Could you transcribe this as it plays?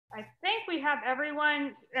we have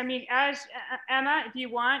everyone. I mean, as Emma, if you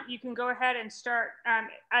want, you can go ahead and start.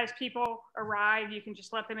 As people arrive, you can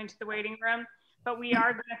just let them into the waiting room. But we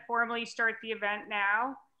are going to formally start the event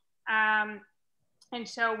now. And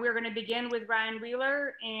so we're going to begin with Ryan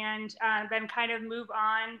Wheeler and then kind of move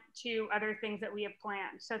on to other things that we have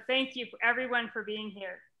planned. So thank you everyone for being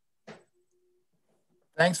here.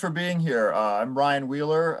 Thanks for being here. I'm Ryan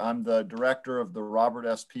Wheeler. I'm the director of the Robert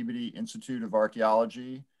S. Peabody Institute of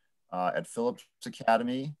Archaeology at Phillips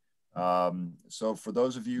Academy. So for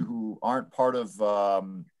those of you who aren't part of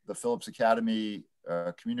the Phillips Academy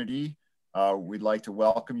community, we'd like to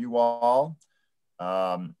welcome you all.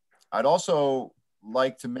 I'd also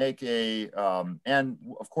like to make and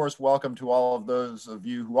of course, welcome to all of those of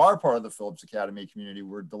you who are part of the Phillips Academy community.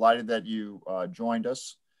 We're delighted that you joined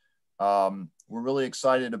us. We're really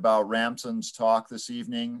excited about Ramson's talk this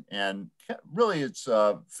evening, and really it's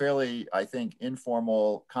a fairly, I think,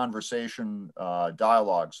 informal conversation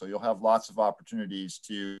dialogue. So you'll have lots of opportunities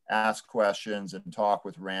to ask questions and talk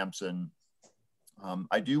with Ramson.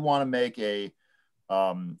 I do want to make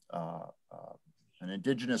an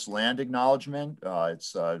Indigenous land acknowledgement.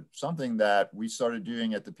 It's something that we started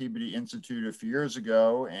doing at the Peabody Institute a few years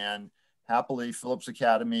ago, and happily, Phillips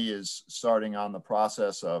Academy is starting on the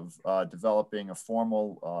process of developing a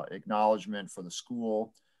formal acknowledgement for the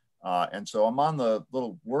school. And so I'm on the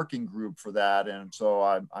little working group for that. And so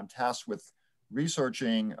I'm tasked with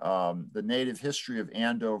researching the native history of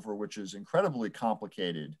Andover, which is incredibly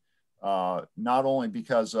complicated, not only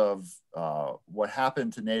because of what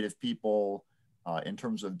happened to Native people in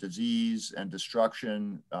terms of disease and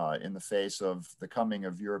destruction in the face of the coming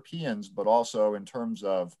of Europeans, but also in terms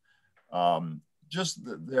of just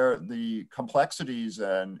the complexities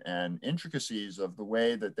and intricacies of the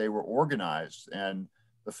way that they were organized, and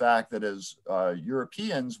the fact that as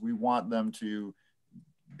Europeans, we want them to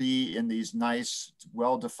be in these nice,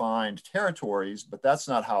 well-defined territories, but that's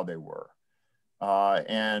not how they were.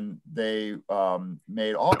 And they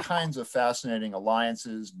made all kinds of fascinating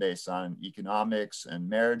alliances based on economics and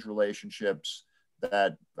marriage relationships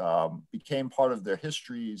that became part of their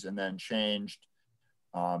histories and then changed.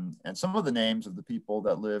 And some of the names of the people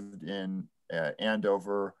that lived in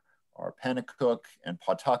Andover are Pennacook and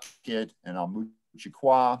Pawtucket and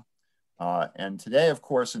Almuchikwa. And today, of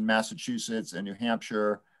course, in Massachusetts and New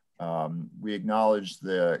Hampshire, we acknowledge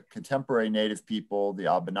the contemporary Native people,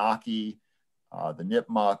 the Abenaki, the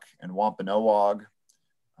Nipmuc, and Wampanoag.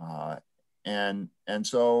 And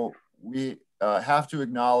so we have to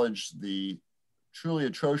acknowledge the truly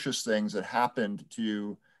atrocious things that happened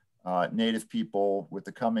to Native people with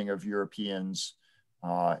the coming of Europeans,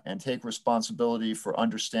 and take responsibility for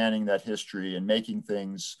understanding that history and making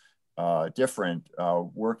things different,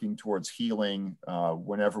 working towards healing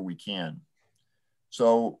whenever we can.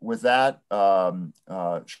 So with that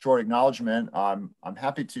short acknowledgement, I'm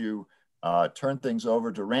happy to turn things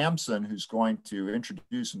over to Ramson, who's going to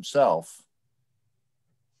introduce himself.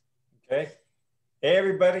 Okay. Hey,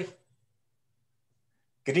 everybody.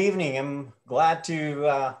 Good evening. I'm glad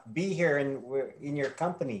to be here in your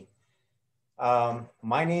company.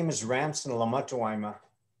 My name is Ramson Lomatewama.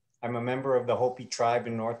 I'm a member of the Hopi tribe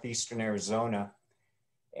in northeastern Arizona,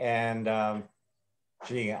 and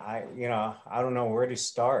gee, I don't know where to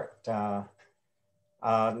start.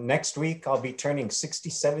 Next week I'll be turning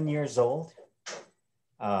 67 years old,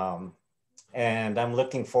 and I'm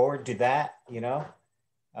looking forward to that.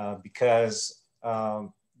 Because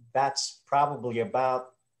that's probably about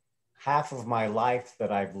half of my life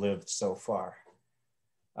that I've lived so far.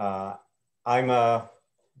 I'm a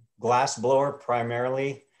glass blower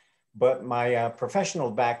primarily, but my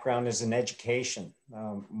professional background is in education.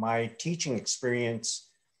 My teaching experience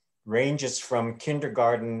ranges from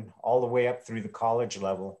kindergarten all the way up through the college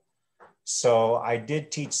level. So I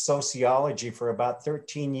did teach sociology for about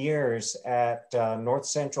 13 years at North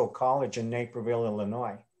Central College in Naperville,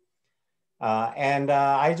 Illinois. And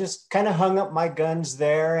I just kind of hung up my guns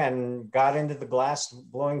there and got into the glass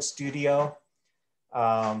blowing studio.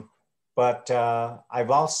 But I've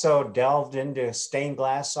also delved into stained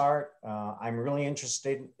glass art. I'm really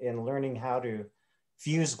interested in learning how to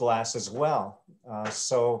fuse glass as well.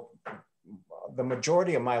 So the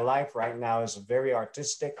majority of my life right now is very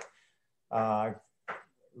artistic. I've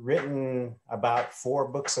written about 4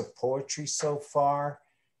 books of poetry so far,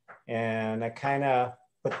 and I kind of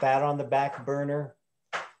put that on the back burner.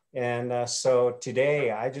 And so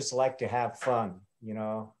today I just like to have fun,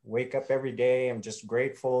 wake up every day. I'm just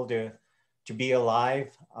grateful to be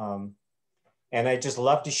alive. And I just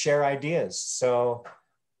love to share ideas. So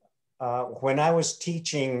when I was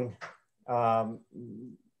teaching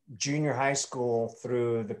junior high school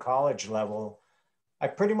through the college level, I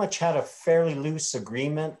pretty much had a fairly loose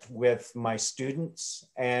agreement with my students,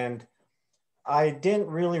 and I didn't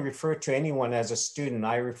really refer to anyone as a student.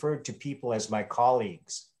 I referred to people as my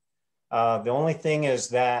colleagues. The only thing is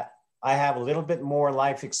that I have a little bit more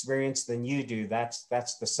life experience than you do. That's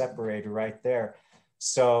the separator right there.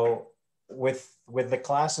 So with the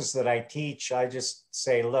classes that I teach, I just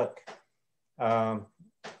say, look,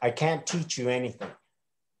 I can't teach you anything.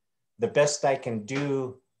 The best I can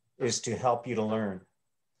do is to help you to learn.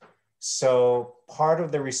 So part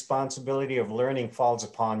of the responsibility of learning falls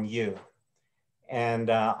upon you. And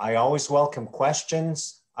I always welcome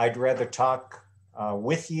questions. I'd rather talk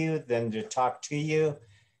with you than to talk to you.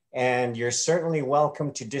 And you're certainly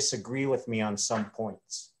welcome to disagree with me on some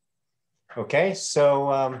points. Okay,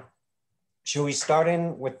 so should we start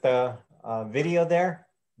in with the video there?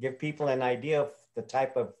 Give people an idea of the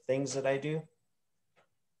type of things that I do.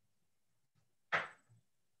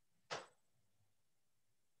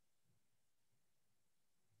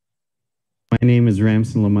 My name is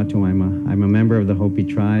Ramson Lomatewama. I'm a member of the Hopi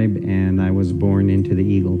tribe, and I was born into the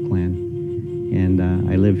Eagle clan. And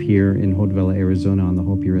I live here in Hotevilla, Arizona on the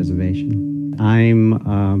Hopi reservation. I'm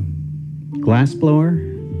a glassblower,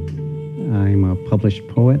 I'm a published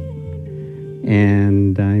poet,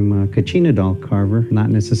 and I'm a kachina doll carver, not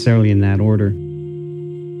necessarily in that order.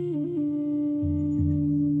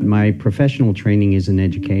 My professional training is in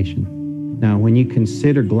education. Now, when you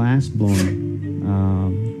consider glassblowing,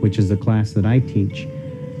 which is the class that I teach,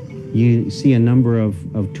 you see a number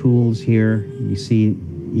of tools here, you see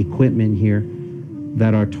equipment here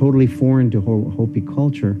that are totally foreign to Hopi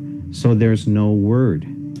culture, so there's no word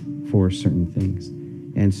for certain things.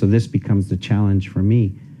 And so this becomes the challenge for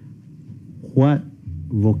me. What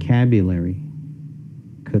vocabulary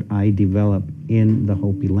could I develop in the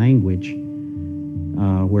Hopi language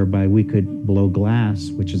whereby we could blow glass,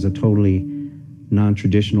 which is a totally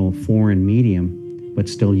non-traditional foreign medium, but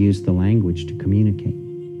still use the language to communicate?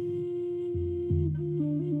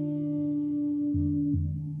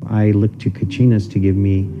 I look to kachinas to give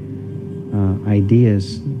me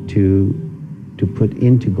ideas to put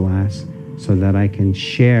into glass so that I can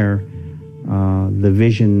share the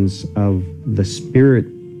visions of the spirit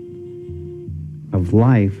of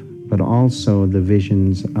life, but also the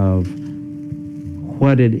visions of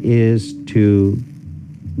what it is to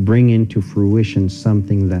bring into fruition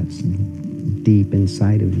something that's deep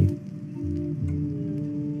inside of you.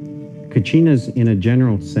 Kachinas, in a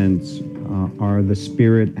general sense, are the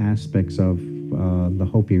spirit aspects of the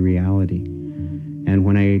Hopi reality. And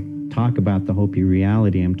when I talk about the Hopi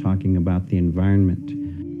reality, I'm talking about the environment.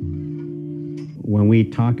 When we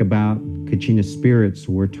talk about kachina spirits,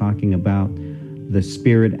 we're talking about the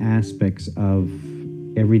spirit aspects of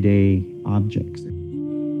everyday objects,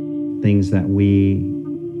 things that we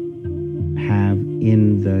have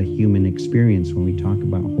in the human experience when we talk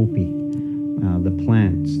about Hopi. The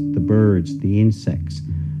plants, the birds, the insects,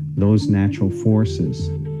 those natural forces,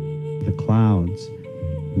 the clouds,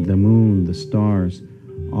 the moon, the stars,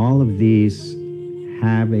 all of these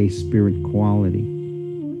have a spirit quality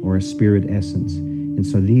or a spirit essence. And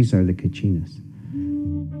so these are the kachinas.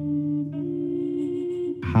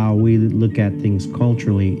 How we look at things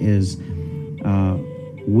culturally is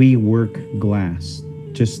we work glass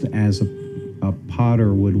just as a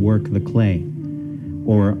potter would work the clay,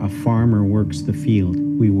 or a farmer works the field.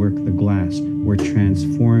 We work the glass. We're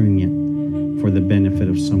transforming it for the benefit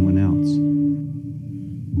of someone else.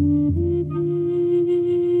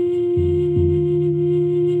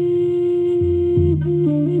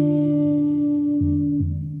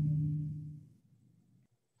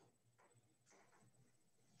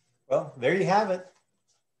 Well, there you have it.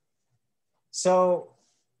 So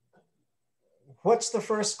what's the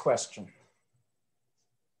first question?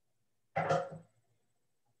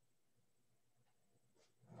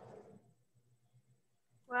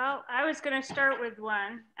 Well, I was going to start with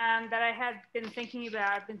one that I had been thinking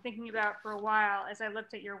about. I've been thinking about for a while as I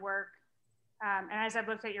looked at your work, and as I've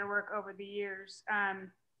looked at your work over the years.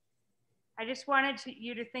 I just wanted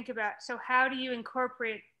you to think about, so how do you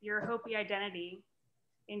incorporate your Hopi identity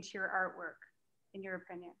into your artwork, in your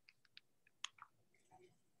opinion?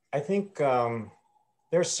 I think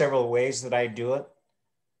there's several ways that I do it.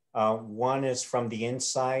 One is from the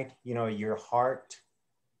inside. You know, your heart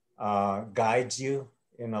guides you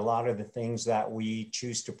in a lot of the things that we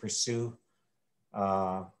choose to pursue.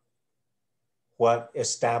 What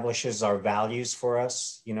establishes our values for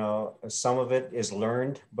us. You know, some of it is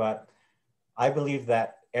learned, but I believe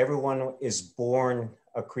that everyone is born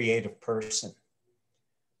a creative person.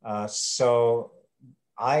 So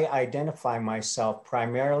I identify myself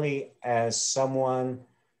primarily as someone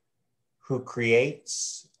who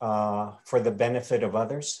creates for the benefit of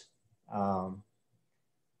others.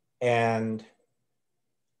 And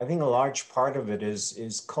I think a large part of it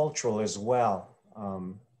is cultural as well.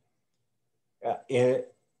 In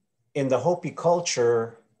the Hopi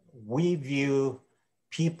culture, we view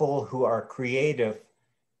people who are creative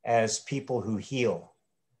as people who heal.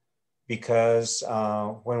 Because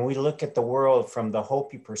when we look at the world from the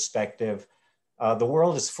Hopi perspective, the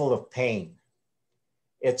world is full of pain.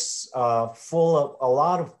 It's full of a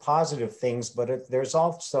lot of positive things, but there's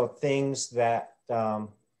also things that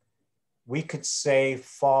we could say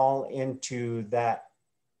fall into that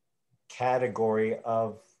category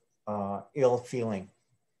of ill feeling.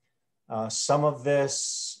 Some of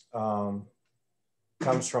this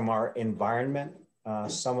comes from our environment.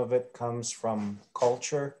 Some of it comes from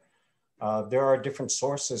culture. There are different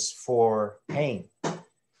sources for pain.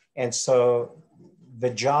 And so the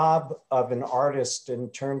job of an artist in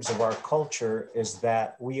terms of our culture is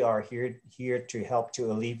that we are here to help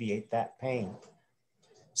to alleviate that pain.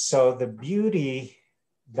 So the beauty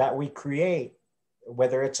that we create,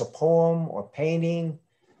 whether it's a poem or painting,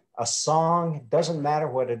 a song, doesn't matter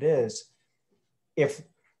what it is, if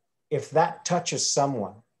that touches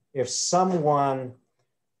someone, if someone,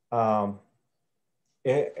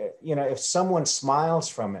 if someone smiles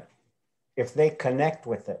from it, if they connect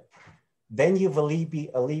with it, then you've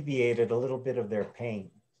alleviated a little bit of their pain.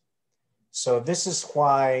 So this is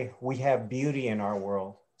why we have beauty in our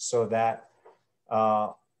world, so that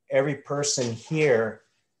every person here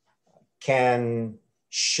can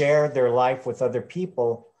share their life with other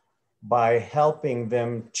people by helping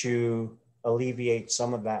them to alleviate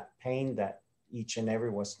some of that pain that each and every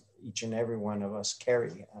one of us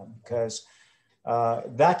carry, because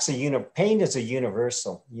pain is a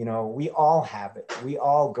universal. We all have it. We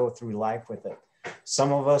all go through life with it.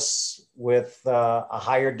 Some of us with a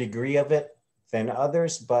higher degree of it than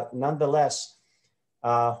others, but nonetheless,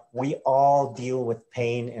 we all deal with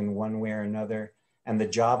pain in one way or another. And the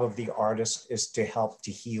job of the artist is to help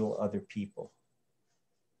to heal other people.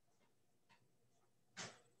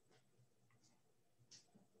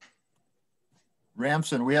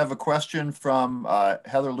 Ramson, we have a question from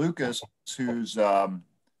Heather Lucas, who's one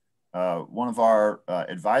of our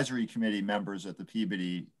advisory committee members at the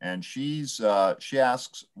Peabody, and she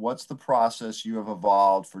asks, what's the process you have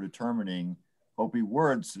evolved for determining Hopi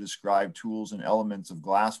words to describe tools and elements of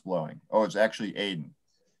glass blowing? Oh, it's actually Aiden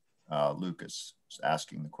Lucas is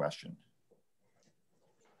asking the question.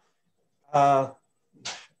 The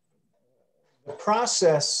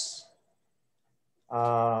process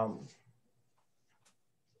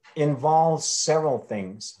involves several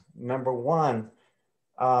things. Number one,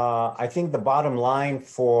 I think the bottom line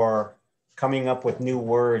for coming up with new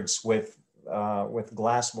words with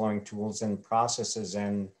glass blowing tools and processes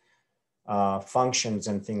and functions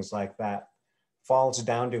and things like that falls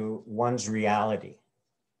down to one's reality.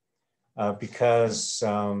 Because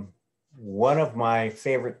one of my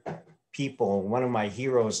favorite people, one of my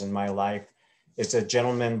heroes in my life is a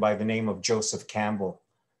gentleman by the name of Joseph Campbell,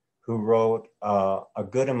 who wrote a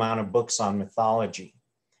good amount of books on mythology.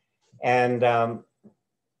 And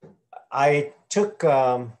I took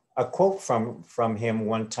a quote from him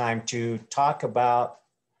one time to talk about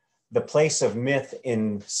the place of myth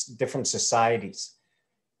in different societies.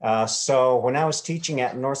 So when I was teaching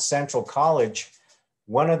at North Central College,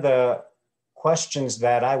 one of the questions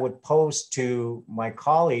that I would pose to my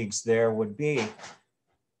colleagues there would be,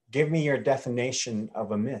 give me your definition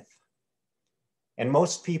of a myth. And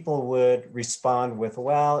most people would respond with,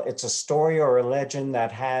 well, it's a story or a legend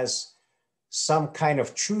that has some kind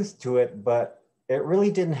of truth to it, but it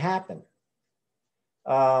really didn't happen.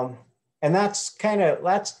 And that's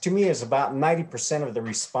to me is about 90% of the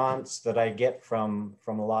response that I get from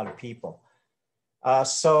a lot of people.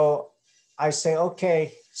 So I say,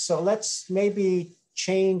 okay, so let's maybe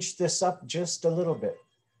change this up just a little bit.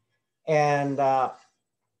 And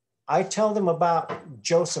I tell them about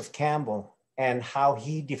Joseph Campbell and how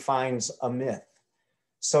he defines a myth.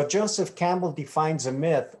 So Joseph Campbell defines a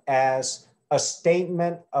myth as a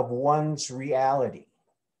statement of one's reality.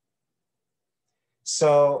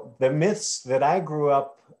 So the myths that I grew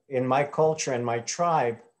up in my culture and my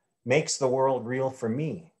tribe makes the world real for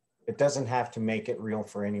me. It doesn't have to make it real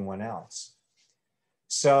for anyone else.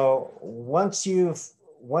 So once you've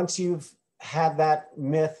had that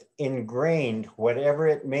myth ingrained, whatever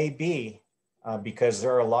it may be, because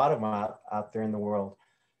there are a lot of them out there in the world,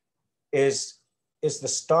 is the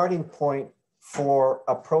starting point for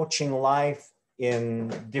approaching life in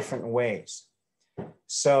different ways.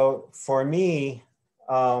 So for me,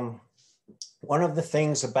 one of the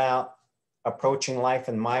things about approaching life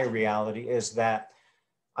in my reality is that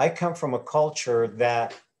I come from a culture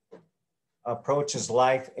that approaches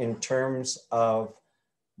life in terms of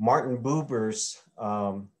Martin Buber's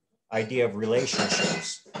idea of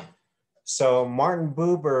relationships. So Martin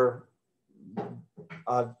Buber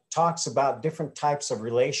talks about different types of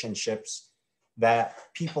relationships that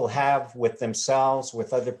people have with themselves,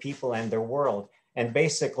 with other people, and their world. And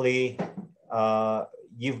basically,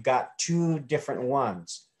 you've got two different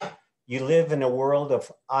ones. You live in a world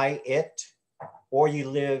of I, it, or you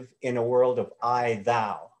live in a world of I,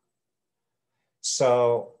 thou.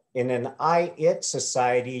 So in an I, it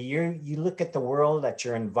society, you look at the world, at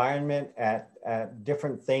your environment, at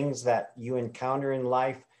different things that you encounter in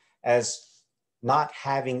life as not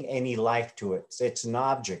having any life to it. It's an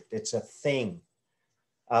object, it's a thing.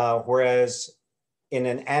 Whereas in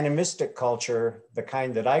an animistic culture, the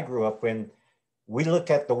kind that I grew up in, we look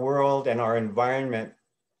at the world and our environment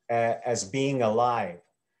as being alive.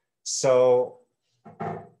 So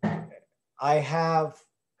I have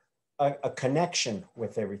a connection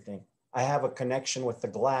with everything. I have a connection with the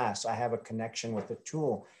glass. I have a connection with the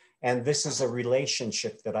tool. And this is a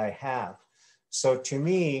relationship that I have. So to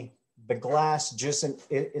me, the glass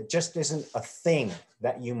it just isn't a thing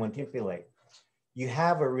that you manipulate. You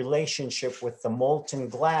have a relationship with the molten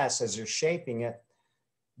glass as you're shaping it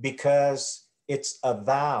because it's a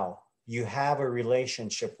thou. You have a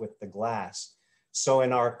relationship with the glass. So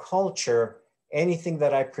in our culture, anything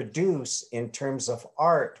that I produce in terms of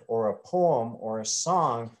art or a poem or a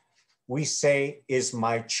song, we say is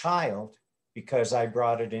my child because I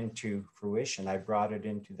brought it into fruition. I brought it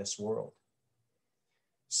into this world.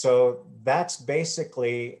 So that's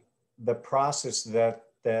basically the process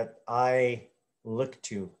that I look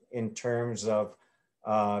to in terms of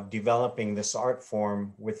developing this art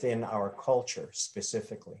form within our culture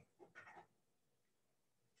specifically.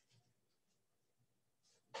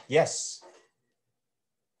 Yes.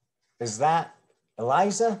 Is that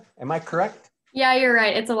Eliza? Am I correct? Yeah, you're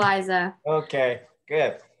right. It's Eliza. Okay,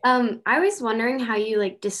 good. I was wondering how you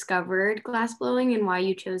like discovered glass blowing and why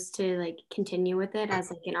you chose to like continue with it as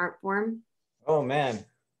like an art form. Oh man.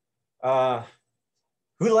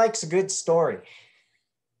 Who likes a good story?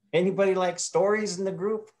 Anybody like stories in the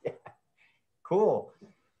group? Yeah. Cool.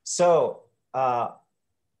 So a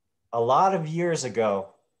lot of years ago,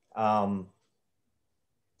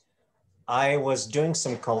 I was doing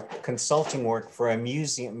some consulting work for a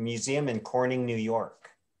museum in Corning, New York.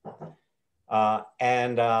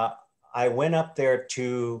 And I went up there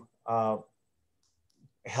to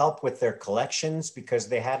help with their collections because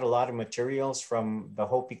they had a lot of materials from the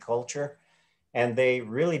Hopi culture and they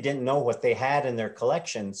really didn't know what they had in their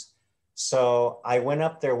collections. So I went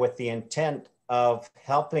up there with the intent of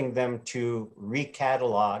helping them to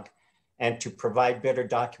recatalog and to provide better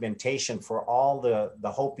documentation for all the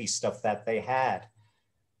Hopi stuff that they had.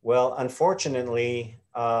 Well, unfortunately,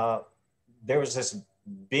 there was this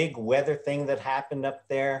big weather thing that happened up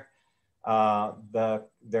there.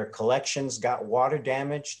 Their collections got water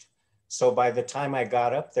damaged. So by the time I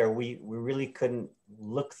got up there, we really couldn't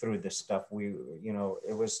look through this stuff.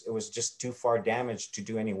 It was just too far damaged to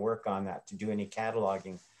do any work on that, to do any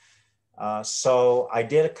cataloging. So I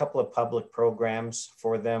did a couple of public programs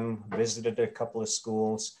for them, visited a couple of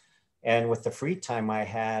schools, and with the free time I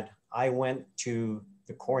had, I went to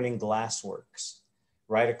the Corning Glassworks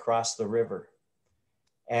right across the river.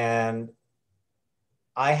 And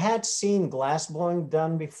I had seen glass blowing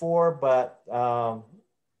done before, but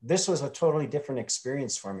this was a totally different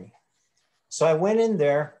experience for me. So I went in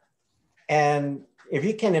there, and if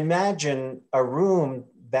you can imagine a room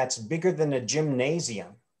that's bigger than a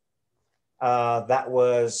gymnasium, that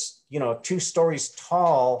was, 2 stories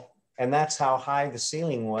tall, and that's how high the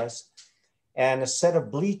ceiling was, and a set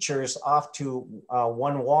of bleachers off to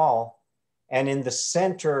one wall, and in the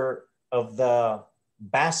center of the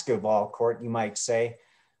basketball court, you might say,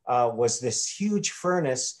 was this huge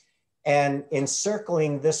furnace, and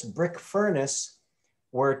encircling this brick furnace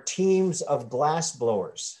were teams of glass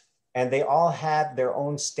blowers, and they all had their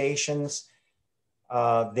own stations.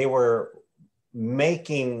 They were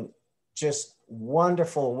making just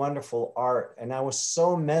wonderful, wonderful art, and I was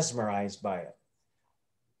so mesmerized by it.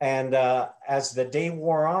 And as the day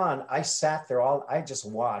wore on, I sat there I just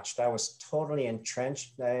watched. I was totally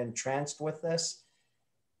entranced with this.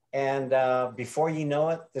 And before you know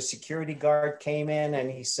it, the security guard came in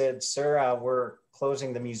and he said, "Sir, we're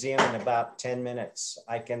closing the museum in about 10 minutes.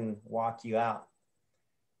 I can walk you out."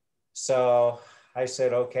 So I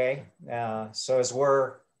said, okay. So as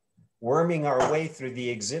we're worming our way through the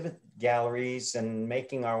exhibit galleries and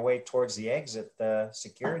making our way towards the exit, the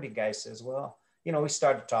security guy says, well, you know, we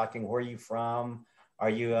started talking, where are you from? Are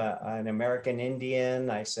you an American Indian?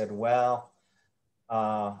 I said, well,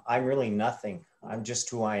 I'm really nothing. I'm just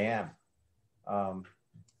who I am.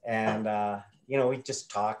 You know, we just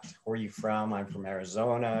talked, where are you from? I'm from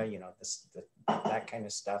Arizona, you know, that kind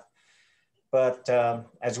of stuff. But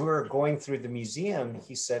as we were going through the museum,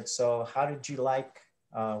 he said, so how did you like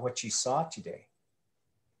what you saw today?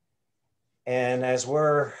 And as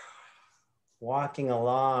we're walking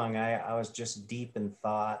along, I was just deep in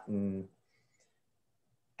thought. And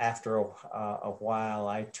after a while,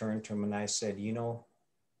 I turned to him and I said, you know,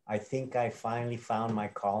 I think I finally found my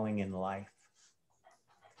calling in life.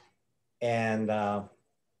 And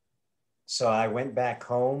so I went back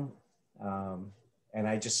home and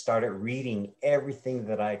I just started reading everything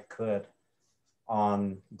that I could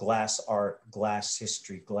on glass art, glass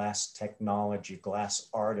history, glass technology, glass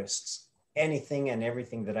artists, anything and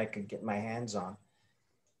everything that I could get my hands on.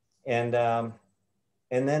 And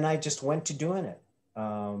then I just went to doing it.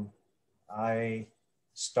 I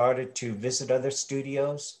started to visit other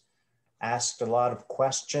studios, asked a lot of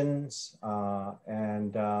questions,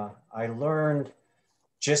 and I learned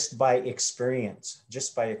just by experience,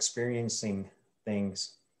 just by experiencing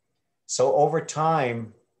things. So over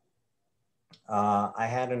time, I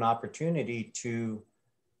had an opportunity to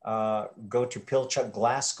go to Pilchuck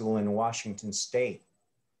Glass School in Washington State,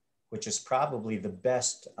 which is probably the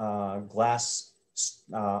best glass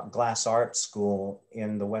art school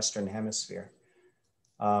in the Western Hemisphere.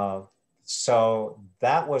 So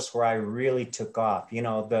that was where I really took off. You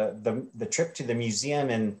know, the trip to the museum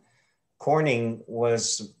in Corning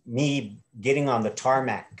was me getting on the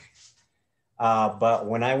tarmac. But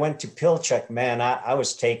when I went to Pilchuck, man, I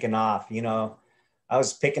was taking off. You know, I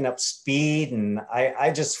was picking up speed and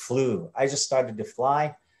I just flew. I just started to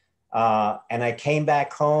fly. And I came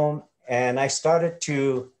back home and I started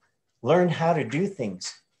to learn how to do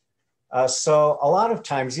things. So a lot of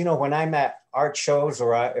times, you know, when I'm at art shows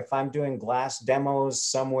or if I'm doing glass demos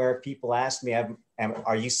somewhere, people ask me,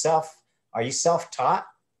 are you self-taught?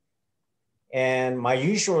 And my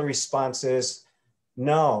usual response is,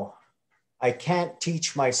 no, I can't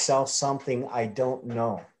teach myself something I don't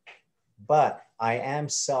know, but I am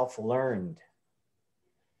self-learned.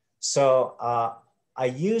 So I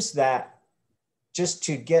use that just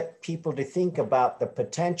to get people to think about the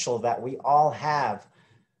potential that we all have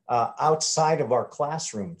outside of our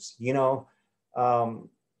classrooms. You know,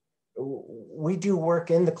 we do work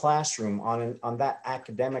in the classroom on that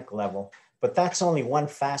academic level, but that's only one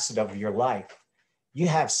facet of your life. You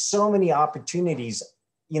have so many opportunities,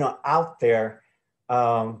 you know, out there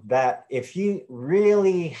that if you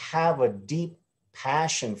really have a deep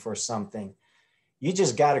passion for something, you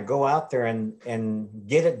just got to go out there and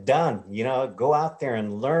get it done. You know, go out there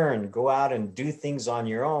and learn, go out and do things on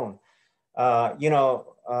your own. You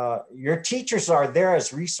know, your teachers are there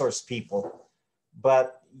as resource people,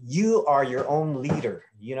 but you are your own leader.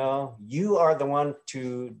 You know, you are the one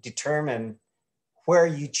to determine where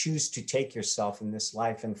you choose to take yourself in this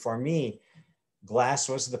life. And for me, glass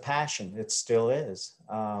was the passion. It still is.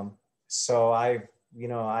 So I've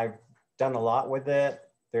done a lot with it.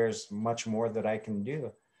 There's much more that I can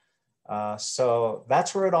do. So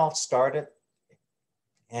that's where it all started.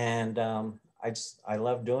 And I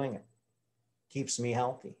love doing it. Keeps me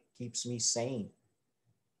healthy, keeps me sane.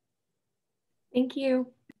 Thank you.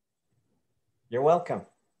 You're welcome.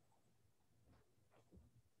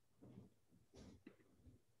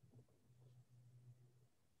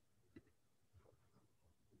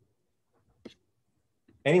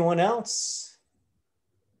 Anyone else?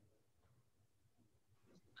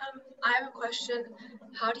 I have a question.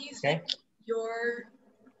 How do you think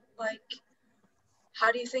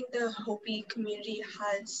how do you think the Hopi community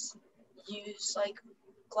has used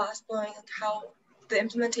glass blowing, how the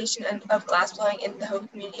implementation of glass blowing in the Hopi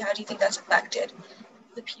community, how do you think that's affected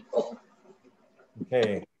the people?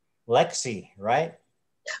 Okay, Lexi, right?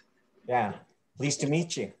 Yeah, pleased to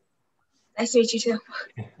meet you. Nice to meet you too.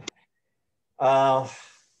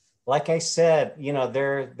 Like I said, you know,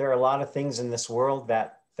 there are a lot of things in this world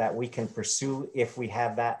that we can pursue if we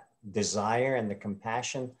have that desire and the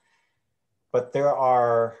compassion. But there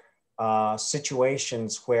are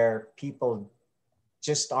situations where people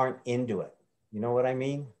just aren't into it. You know what I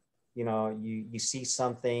mean? You know, you see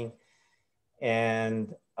something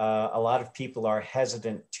and a lot of people are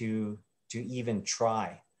hesitant to even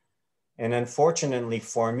try. And unfortunately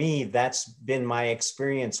for me, that's been my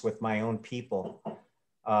experience with my own people.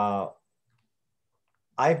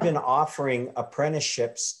 I've been offering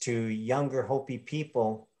apprenticeships to younger Hopi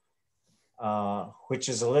people which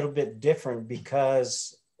is a little bit different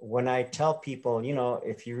because when I tell people, you know,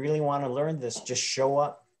 if you really want to learn this, just show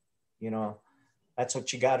up. You know, that's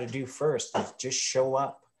what you got to do first, is just show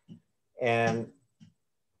up. And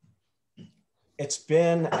it's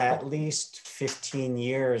been at least 15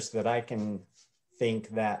 years that I can think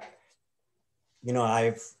that, you know,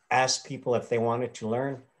 I've asked people if they wanted to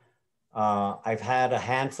learn. I've had a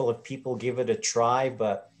handful of people give it a try,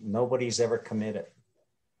 but nobody's ever committed.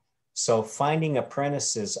 So finding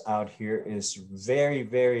apprentices out here is very,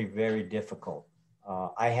 very, very difficult.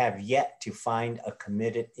 I have yet to find a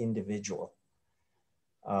committed individual.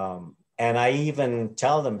 And I even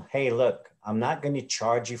tell them, hey, look, I'm not going to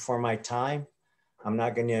charge you for my time. I'm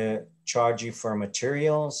not going to charge you for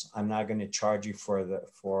materials. I'm not going to charge you for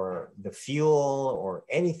the fuel or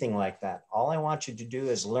anything like that. All I want you to do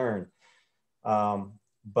is learn.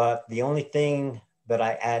 But the only thing that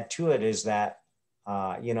I add to it is that,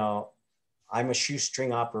 you know, I'm a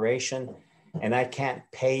shoestring operation and I can't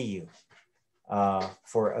pay you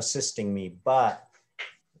for assisting me. But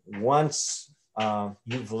once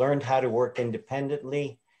you've learned how to work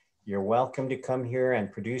independently, you're welcome to come here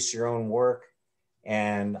and produce your own work.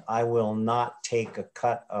 And I will not take a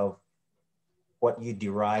cut of what you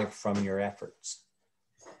derive from your efforts.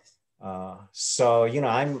 So, you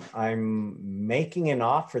know, I'm making an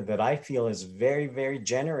offer that I feel is very, very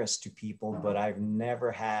generous to people, but I've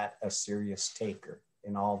never had a serious taker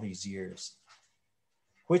in all these years,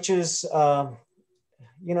 which is,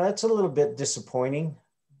 you know, it's a little bit disappointing,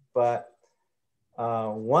 but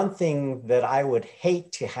one thing that I would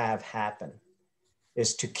hate to have happen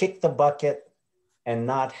is to kick the bucket and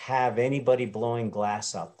not have anybody blowing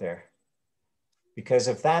glass out there. Because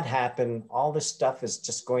if that happened, all this stuff is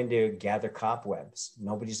just going to gather cobwebs.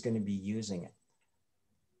 Nobody's going to be using it.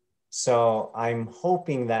 So I'm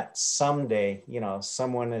hoping that someday, you know,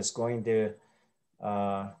 someone is going to,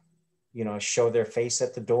 you know, show their face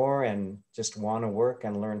at the door and just want to work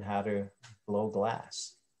and learn how to blow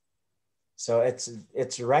glass. So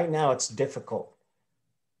it's right now, it's difficult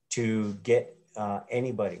to get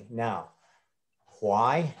anybody. Now,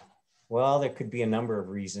 why? Well, there could be a number of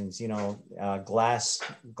reasons. You know, glass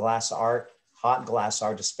art, hot glass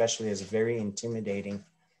art especially, is very intimidating.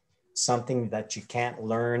 Something that you can't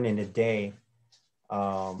learn in a day.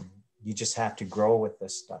 You just have to grow with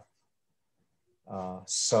this stuff.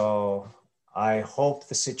 So I hope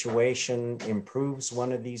the situation improves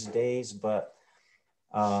one of these days, but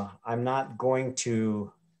I'm not going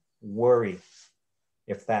to worry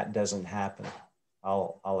if that doesn't happen.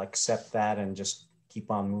 I'll accept that and just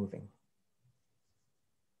keep on moving.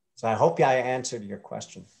 So I hope I answered your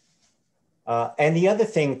question. And the other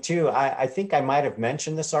thing too, I think I might have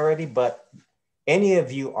mentioned this already, but any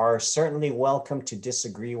of you are certainly welcome to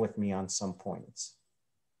disagree with me on some points.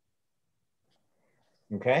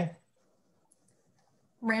 Okay?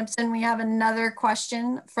 Ramson, we have another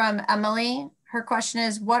question from Emily. Her question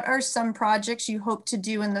is, what are some projects you hope to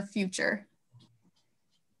do in the future?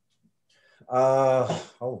 Oh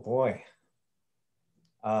boy.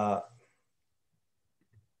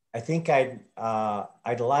 I think I'd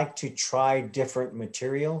like to try different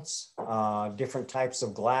materials, different types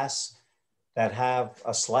of glass that have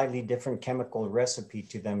a slightly different chemical recipe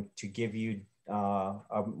to them to give you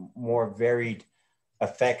a more varied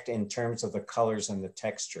effect in terms of the colors and the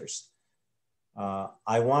textures.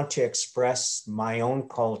 I want to express my own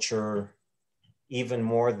culture even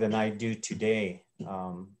more than I do today.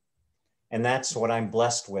 And that's what I'm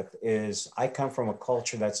blessed with, is I come from a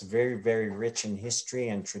culture that's very, very rich in history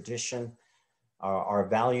and tradition. Our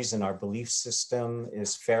values and our belief system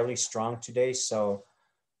is fairly strong today. So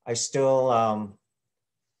I still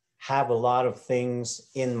have a lot of things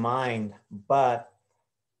in mind, but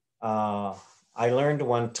I learned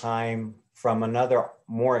one time from another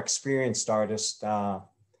more experienced artist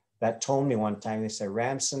that told me one time, they said,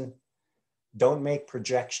 Ramson, don't make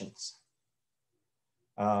projections.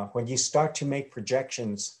 When you start to make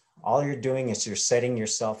projections, all you're doing is you're setting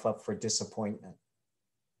yourself up for disappointment.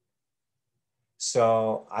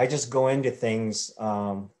 So I just go into things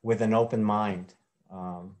with an open mind.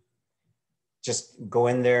 Just go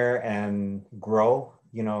in there and grow.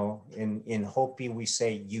 You know, in Hopi, we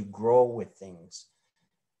say you grow with things,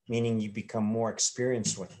 meaning you become more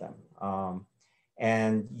experienced with them.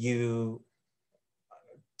 And you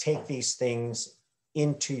take these things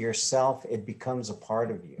into yourself, it becomes a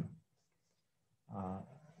part of you.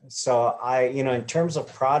 So you know, in terms of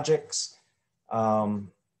projects, I'm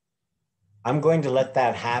going to let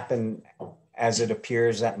that happen as it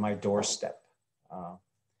appears at my doorstep.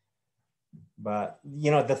 But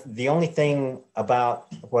you know, the only thing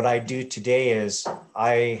about what I do today is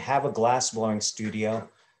I have a glass blowing studio,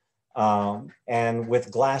 and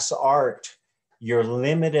with glass art, you're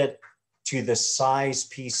limited to the size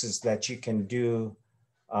pieces that you can do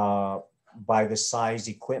by the size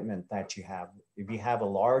equipment that you have. If you have a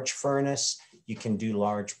large furnace, you can do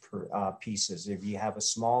large pieces. If you have a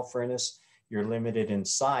small furnace, you're limited in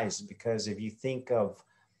size, because if you think of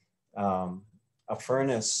a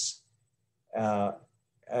furnace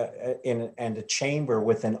and a chamber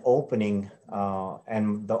with an opening,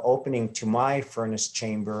 and the opening to my furnace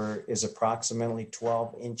chamber is approximately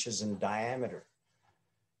 12 inches in diameter.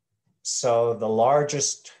 So the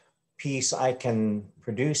largest piece I can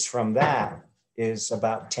produce from that is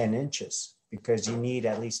about 10 inches, because you need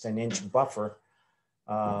at least an inch buffer.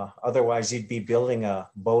 Otherwise, you'd be building a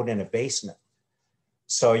boat in a basement.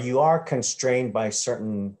 So you are constrained by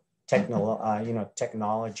certain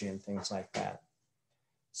technology and things like that.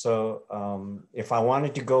 So if I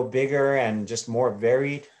wanted to go bigger and just more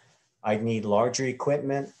varied, I'd need larger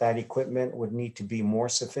equipment. That equipment would need to be more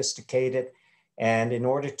sophisticated. And in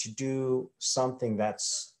order to do something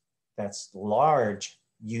that's large,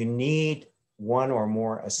 you need one or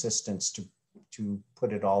more assistants to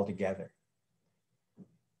put it all together.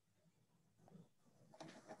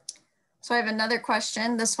 So I have another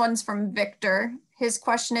question. This one's from Victor. His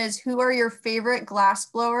question is, who are your favorite glass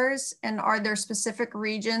blowers, and are there specific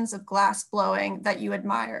regions of glass blowing that you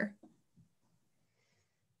admire?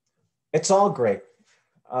 It's all great.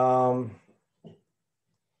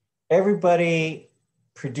 Everybody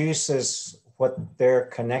produces what they're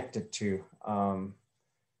connected to.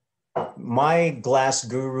 My glass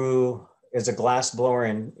guru is a glass blower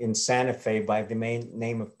in Santa Fe by the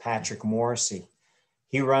name of Patrick Morrissey.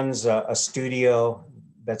 He runs a studio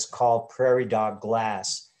that's called Prairie Dog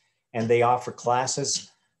Glass, and they offer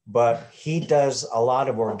classes, but he does a lot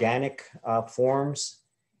of organic forms,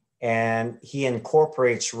 and he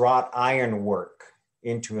incorporates wrought iron work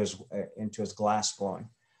into his glass blowing.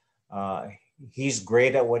 He's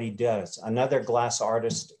great at what he does. Another glass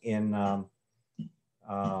artist in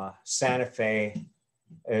Santa Fe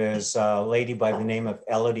is a lady by the name of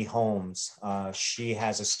Elodie Holmes. She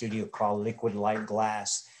has a studio called Liquid Light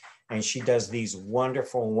Glass, and she does these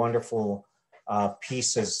wonderful, wonderful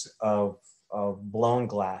pieces of blown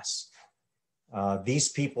glass. These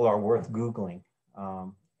people are worth Googling.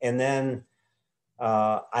 And then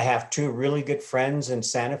I have two really good friends in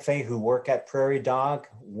Santa Fe who work at Prairie Dog.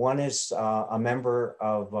 One is a member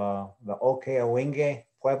of the Okeawinge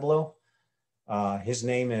Pueblo. His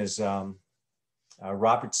name is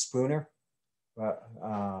Robert Spooner,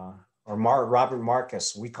 or Robert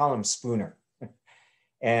Marcus. We call him Spooner.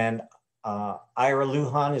 And Ira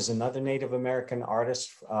Lujan is another Native American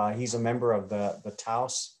artist. He's a member of the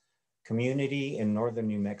Taos community in northern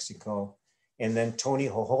New Mexico. And then Tony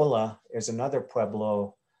Hohola is another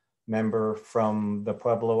Pueblo member from the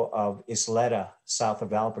Pueblo of Isleta, south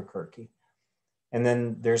of Albuquerque. And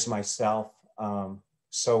then there's myself.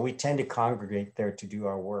 So we tend to congregate there to do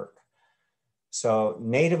our work. So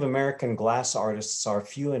Native American glass artists are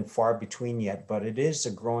few and far between yet, but it is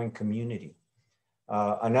a growing community.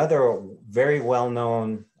 Another very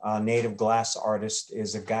well-known native glass artist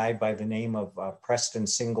is a guy by the name of Preston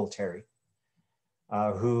Singletary,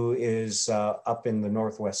 who is up in the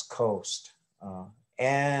Northwest Coast.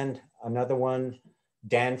 And another one,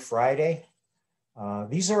 Dan Friday.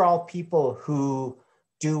 These are all people who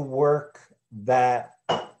do work that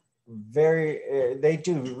they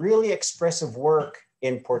do really expressive work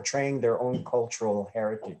in portraying their own cultural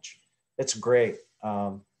heritage. It's great.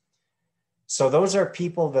 So those are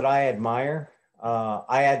people that I admire.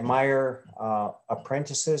 I admire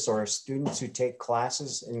apprentices or students who take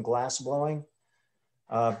classes in glass blowing,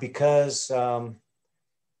 because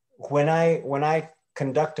when I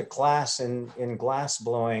conduct a class in glass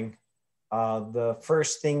blowing, the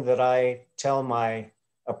first thing that I tell my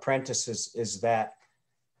apprentices is that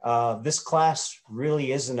this class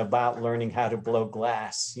really isn't about learning how to blow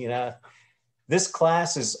glass. You know, this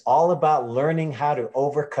class is all about learning how to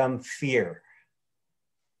overcome fear,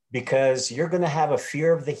 because you're going to have a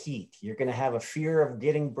fear of the heat. You're going to have a fear of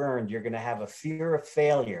getting burned. You're going to have a fear of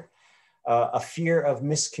failure, a fear of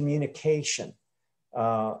miscommunication.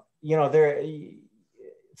 You know,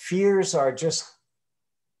 fears are just,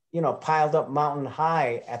 you know, piled up mountain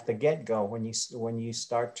high at the get-go when you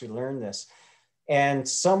start to learn this. And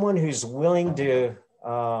someone who's willing to,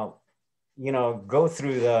 you know, go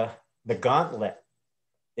through the gauntlet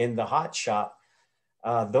in the hot shop,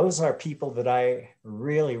 those are people that I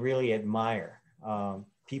really, really admire.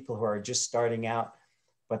 People who are just starting out,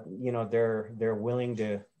 but you know, they're willing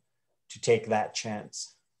to to take that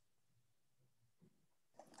chance.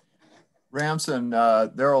 Ramson,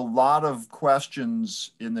 there are a lot of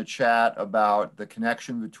questions in the chat about the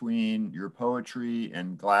connection between your poetry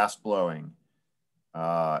and glass blowing.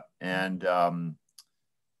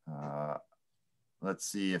 Let's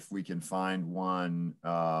see if we can find one.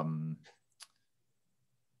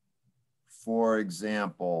 For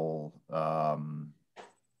example,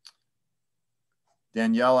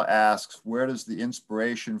 Daniela asks, where does the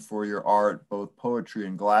inspiration for your art, both poetry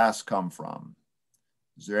and glass, come from?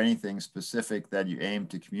 Is there anything specific that you aim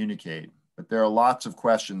to communicate? But there are lots of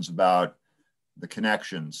questions about the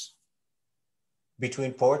connections.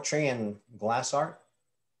 Between poetry and glass art?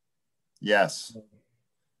 Yes.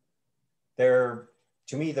 To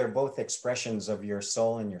me, they're both expressions of your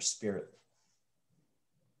soul and your spirit.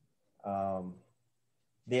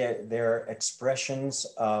 They're expressions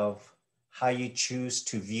of how you choose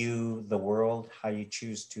to view the world, how you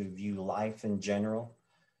choose to view life in general,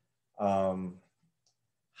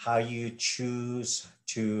 how you choose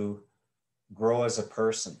to grow as a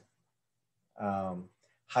person,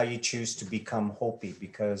 how you choose to become Hopi,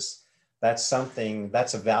 because that's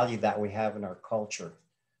a value that we have in our culture.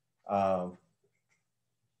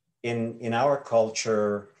 In our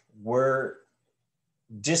culture, we're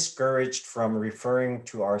discouraged from referring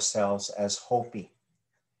to ourselves as Hopi,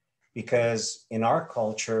 because in our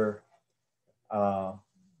culture,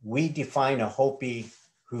 we define a Hopi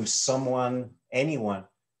who's anyone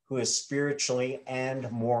who is spiritually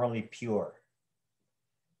and morally pure.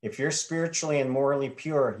 If you're spiritually and morally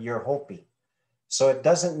pure, you're Hopi. So it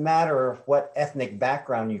doesn't matter what ethnic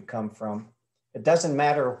background you come from. It doesn't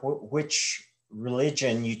matter which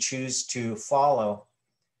religion you choose to follow.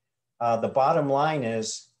 The bottom line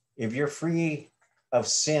is, if you're free of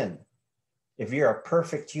sin, if you're a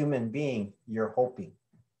perfect human being, you're Hopi.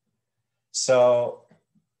 So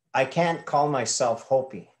I can't call myself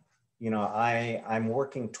Hopi. I'm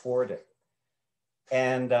working toward it.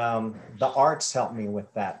 And the arts help me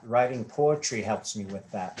with that. Writing poetry helps me with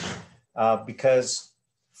that. Because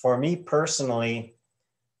for me personally,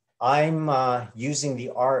 I'm using the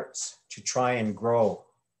arts to try and grow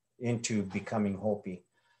into becoming Hopi.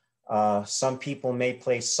 Some people may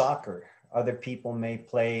play soccer. Other people may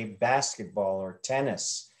play basketball or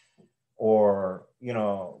tennis, or,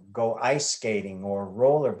 go ice skating or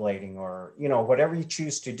rollerblading, or, whatever you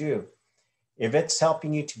choose to do. If it's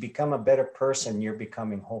helping you to become a better person, you're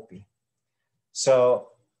becoming Hopi. So,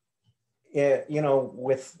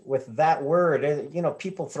 with that word,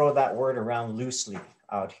 people throw that word around loosely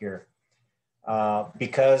out here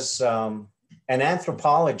because an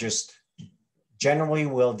anthropologist generally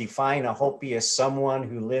will define a Hopi as someone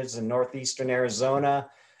who lives in northeastern Arizona,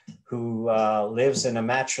 who lives in a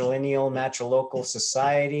matrilineal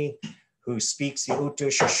society, who speaks the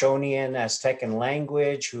Ute, Shoshone, and Aztecan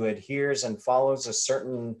language, who adheres and follows a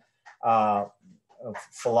certain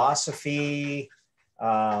philosophy,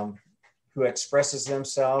 who expresses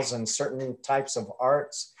themselves in certain types of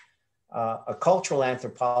arts. A cultural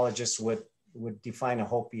anthropologist would define a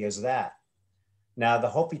Hopi as that. Now, the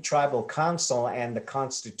Hopi Tribal Council and the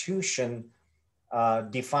Constitution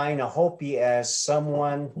define a Hopi as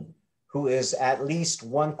someone who is at least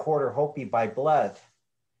 1/4 Hopi by blood,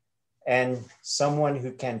 and someone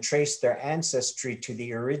who can trace their ancestry to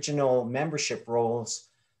the original membership rolls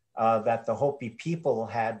that the Hopi people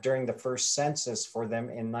had during the first census for them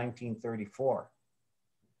in 1934.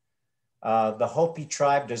 The Hopi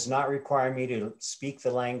tribe does not require me to speak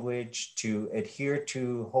the language, to adhere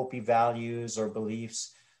to Hopi values or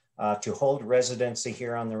beliefs, to hold residency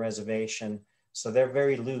here on the reservation. So they're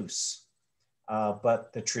very loose.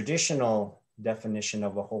 But the traditional definition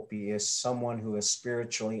of a Hopi is someone who is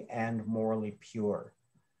spiritually and morally pure.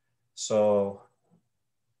 So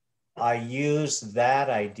I use that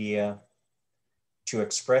idea to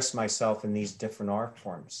express myself in these different art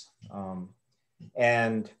forms.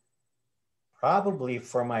 And probably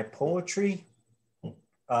for my poetry,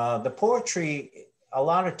 the poetry a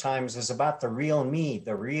lot of times is about the real me,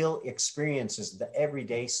 the real experiences, the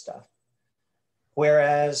everyday stuff.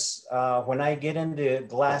 Whereas when I get into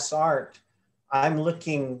glass art, I'm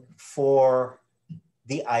looking for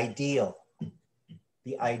the ideal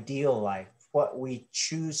life, what we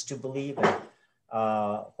choose to believe in,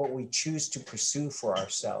 what we choose to pursue for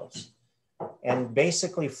ourselves. And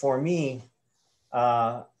basically for me,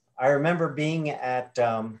 I remember being at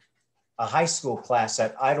a high school class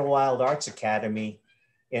at Idlewild Arts Academy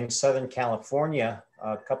in Southern California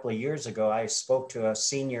a couple of years ago. I spoke to a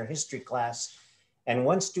senior history class, and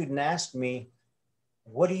one student asked me,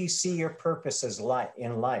 "What do you see your purpose as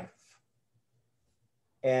in life?"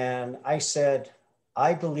 And I said,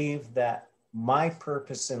 I believe that my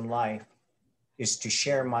purpose in life is to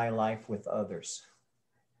share my life with others.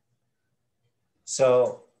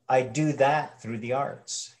 So I do that through the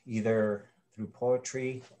arts, either through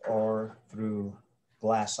poetry or through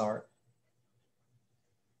glass art.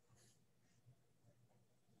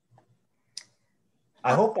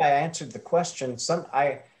 I hope I answered the question.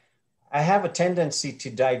 I have a tendency to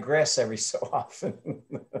digress every so often.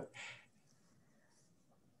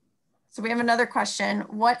 So we have another question.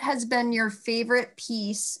 What has been your favorite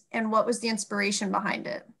piece and what was the inspiration behind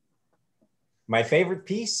it? My favorite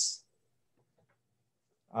piece?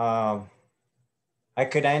 I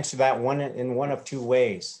could answer that in one of two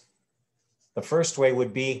ways. The first way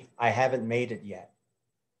would be, I haven't made it yet.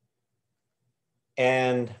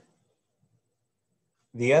 And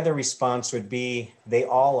the other response would be, they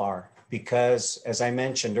all are, because as I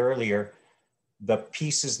mentioned earlier, the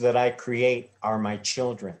pieces that I create are my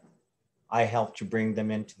children. I help to bring them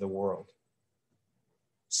into the world.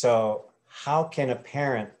 So how can a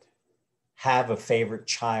parent have a favorite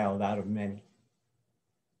child out of many?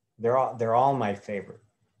 They're all my favorite.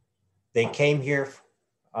 They came here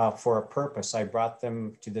for a purpose. I brought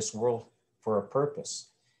them to this world for a purpose.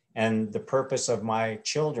 And the purpose of my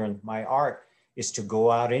children, my art, is to go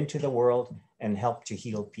out into the world and help to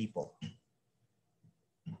heal people.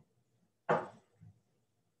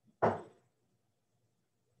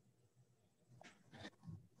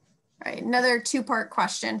 All right, another two-part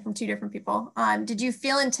question from two different people. Did you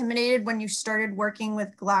feel intimidated when you started working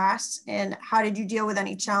with glass, and how did you deal with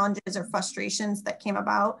any challenges or frustrations that came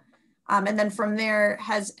about? And then from there,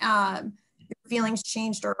 has your feelings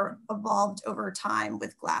changed or evolved over time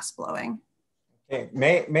with glass blowing? Okay.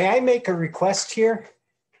 May I make a request here?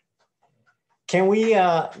 Can we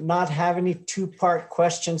not have any two-part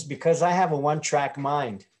questions, because I have a one-track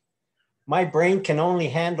mind. My brain can only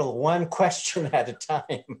handle one question at a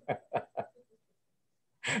time.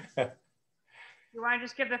 You want to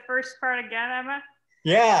just give the first part again, Emma?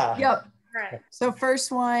 Yeah. Yep. All right. So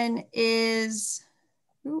first one is,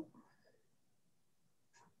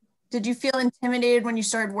 did you feel intimidated when you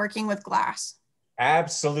started working with glass?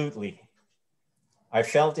 Absolutely. I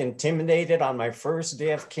felt intimidated on my first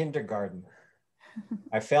day of kindergarten.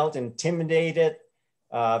 I felt intimidated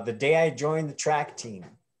the day I joined the track team.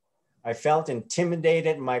 I felt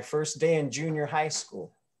intimidated my first day in junior high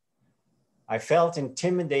school. I felt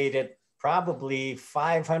intimidated probably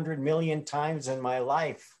 500 million times in my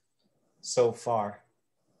life so far.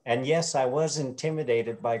 And yes, I was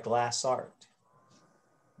intimidated by glass art.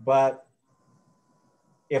 But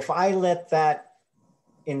if I let that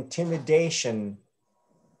intimidation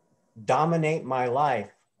dominate my life,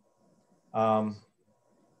 I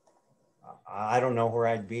don't know where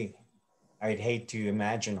I'd be. I'd hate to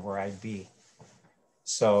imagine where I'd be.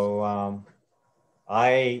 So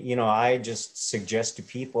I just suggest to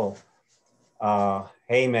people,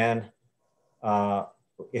 hey man,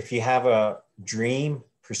 if you have a dream,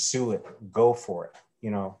 pursue it, go for it,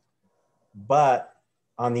 But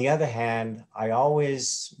on the other hand, I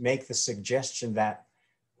always make the suggestion that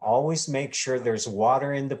always make sure there's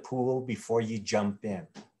water in the pool before you jump in.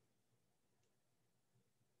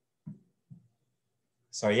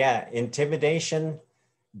 So yeah, intimidation,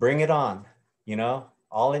 bring it on,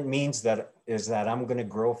 all it means is that I'm going to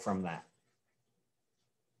grow from that.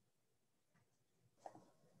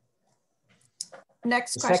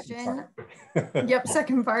 Next question. Yep,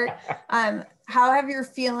 second part. How have your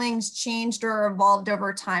feelings changed or evolved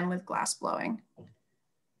over time with glass blowing?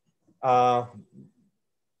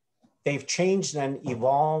 They've changed and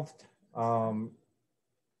evolved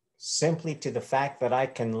simply to the fact that I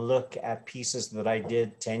can look at pieces that I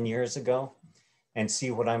did 10 years ago and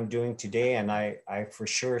see what I'm doing today. And I for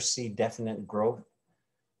sure see definite growth,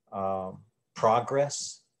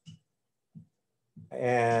 progress.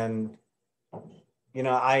 And,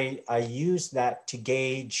 I use that to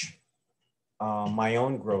gauge my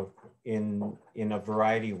own growth in a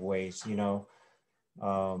variety of ways.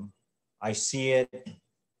 I see it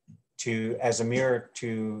as a mirror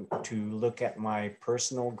to look at my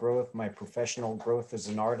personal growth, my professional growth as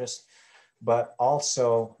an artist, but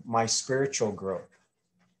also my spiritual growth.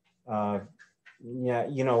 When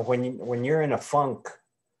you're in a funk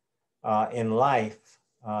in life,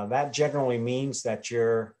 that generally means that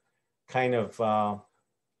you're kind of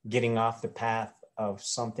getting off the path of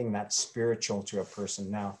something that's spiritual to a person.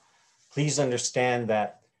 Now, please understand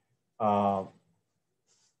that I'm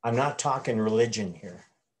not talking religion here.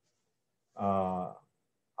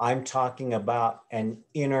 I'm talking about an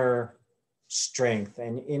inner strength,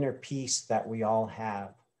 an inner peace that we all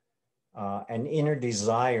have, an inner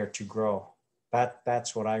desire to grow.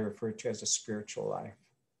 That's what I refer to as a spiritual life.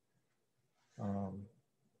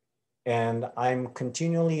 And I'm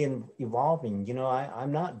continually evolving. You know,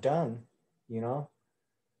 I'm not done. You know,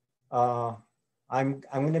 I'm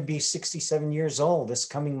going to be 67 years old this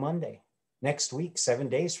coming Monday, next week, 7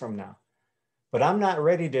 days from now. But I'm not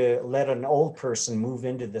ready to let an old person move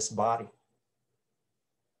into this body.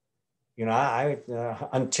 You know,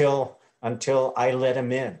 until I let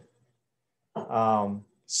him in.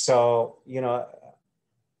 So, you know,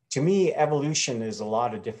 to me, evolution is a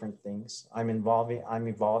lot of different things. I'm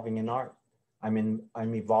evolving in art. I'm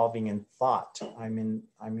evolving in thought. I'm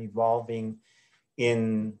evolving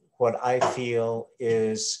in what I feel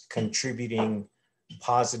is contributing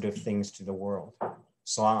positive things to the world.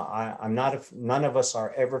 So I'm not, none of us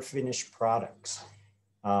are ever finished products.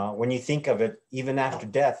 When you think of it, even after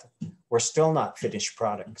death, we're still not finished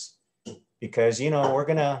products, because, you know, we're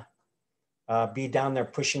gonna be down there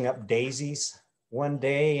pushing up daisies one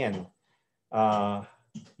day. And,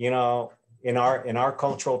 you know, in our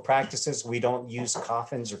cultural practices, we don't use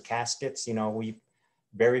coffins or caskets. You know, we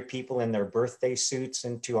bury people in their birthday suits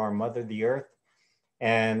into our mother, the earth.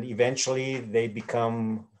 And eventually they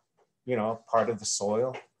become, you know, part of the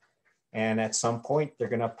soil. And at some point they're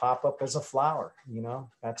gonna pop up as a flower. You know,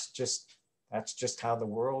 that's just how the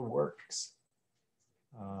world works.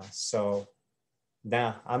 So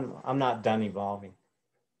nah, I'm not done evolving.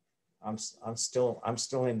 I'm still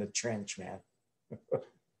in the trench, man.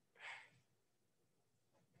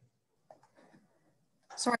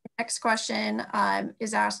 So our next question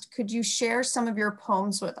is asked, could you share some of your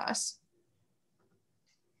poems with us?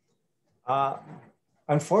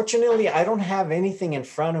 Unfortunately, I don't have anything in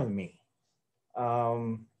front of me.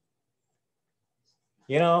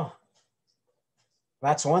 You know,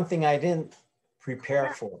 that's one thing I didn't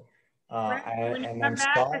prepare for. And I'm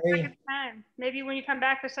sorry. Maybe when you come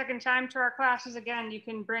back the second time to our classes again, you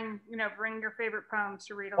can bring your favorite poems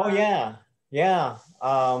to read aloud. Oh yeah, yeah.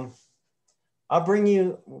 I'll bring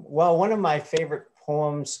you, well, one of my favorite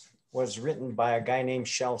poems was written by a guy named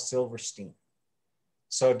Shel Silverstein.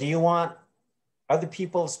 So do you want other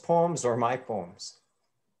people's poems or my poems?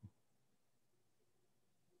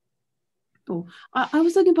 Oh, I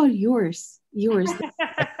was talking about yours. Yours.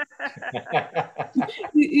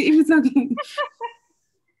 It was okay.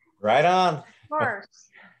 Right on. Of course.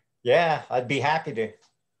 Yeah, I'd be happy to.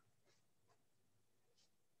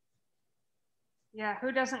 Yeah,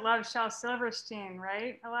 who doesn't love Shel Silverstein,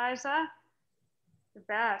 right, Eliza? The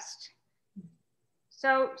best.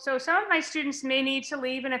 So some of my students may need to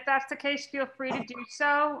leave, and if that's the case, feel free to do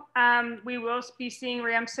so. We will be seeing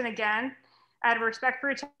Ramson again. Out of respect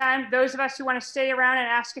for your time, those of us who want to stay around and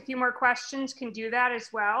ask a few more questions can do that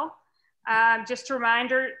as well. Just a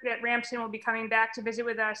reminder that Ramson will be coming back to visit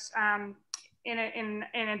with us in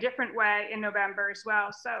a different way in November as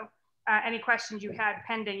well. So any questions you had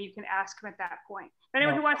pending, you can ask him at that point.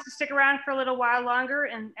 Anyone who wants to stick around for a little while longer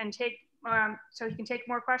and take, so you can take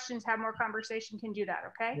more questions, have more conversation, can do that,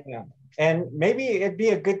 okay? Yeah, and maybe it'd be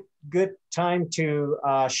a good time to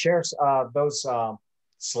share those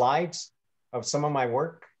slides of some of my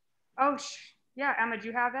work. Oh, yeah, Emma, do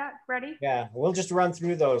you have that ready? Yeah, we'll just run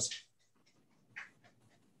through those.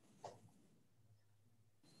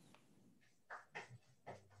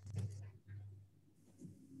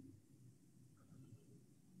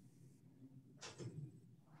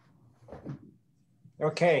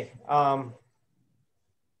 Okay,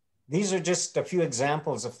 these are just a few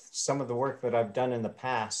examples of some of the work that I've done in the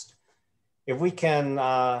past. If we can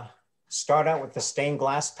start out with the stained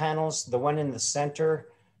glass panels, the one in the center,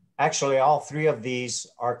 actually all three of these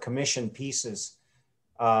are commissioned pieces.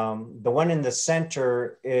 The one in the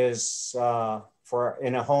center is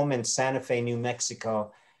in a home in Santa Fe, New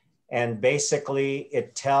Mexico. And basically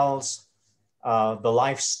it tells the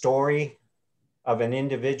life story of an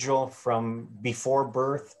individual from before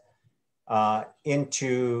birth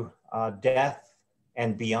into death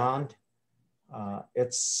and beyond.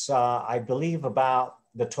 It's, I believe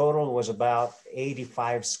the total was about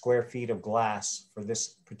 85 square feet of glass for this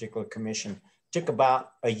particular commission. It took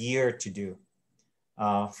about a year to do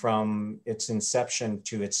from its inception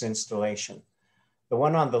to its installation. The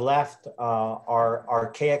one on the left are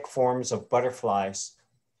archaic forms of butterflies.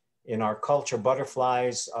 In our culture,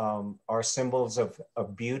 butterflies are symbols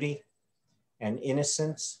of beauty and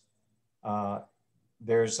innocence.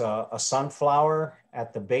 There's a sunflower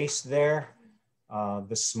at the base there.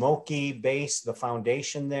 The smoky base, the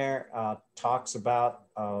foundation there, talks about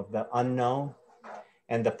the unknown,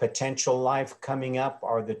 and the potential life coming up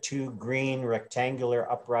are the two green rectangular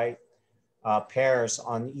upright pairs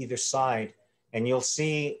on either side. And you'll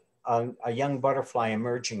see a young butterfly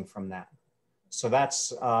emerging from that. So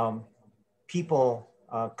that's people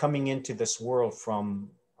coming into this world from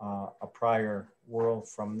a prior world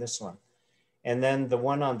from this one. And then the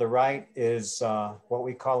one on the right is what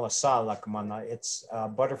we call a Salakmana. It's a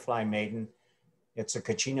butterfly maiden. It's a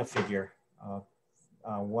kachina figure,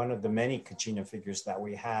 one of the many kachina figures that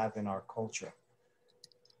we have in our culture.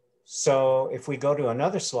 So if we go to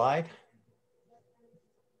another slide,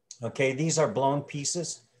 okay, these are blown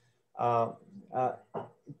pieces. Part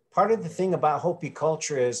of the thing about Hopi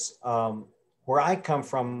culture is where I come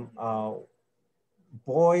from,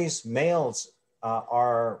 males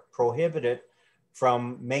are prohibited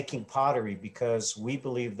from making pottery because we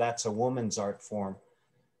believe that's a woman's art form.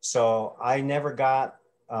 So I never got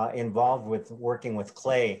involved with working with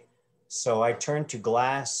clay. So I turned to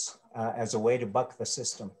glass as a way to buck the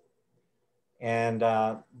system. And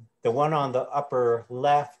the one on the upper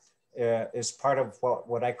left is part of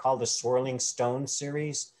what I call the Swirling Stone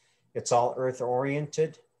series. It's all earth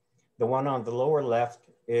oriented. The one on the lower left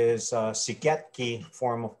is a Siketki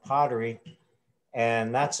form of pottery.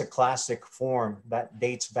 And that's a classic form that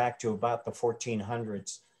dates back to about the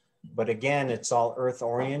 1400s. But again, it's all earth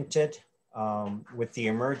oriented with the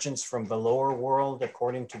emergence from the lower world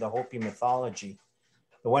according to the Hopi mythology.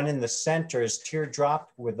 The one in the center is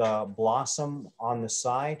teardrop with a blossom on the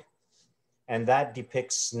side, and that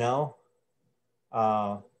depicts snow.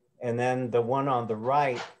 And then the one on the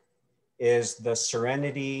right is the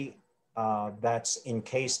serenity that's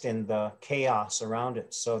encased in the chaos around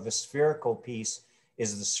it. So the spherical piece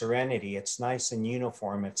is the serenity. It's nice and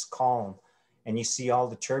uniform, it's calm. And you see all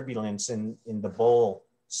the turbulence in the bowl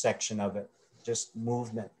section of it, just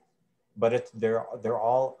movement. But they're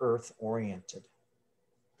all earth oriented.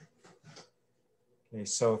 Okay,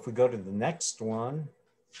 so if we go to the next one,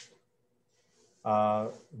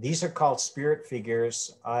 these are called spirit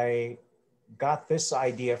figures. I got this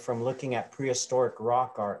idea from looking at prehistoric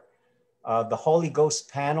rock art. The Holy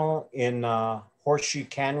Ghost panel in Horseshoe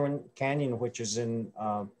Canyon, which is in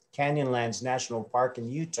Canyonlands National Park in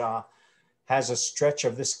Utah, has a stretch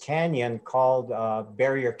of this canyon called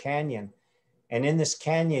Barrier Canyon. And in this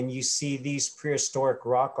canyon, you see these prehistoric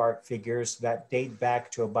rock art figures that date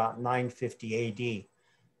back to about 950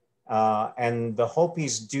 AD. And the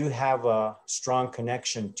Hopis do have a strong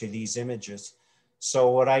connection to these images.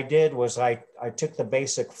 So what I did was I took the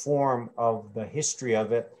basic form of the history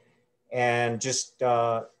of it and just did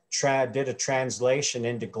a translation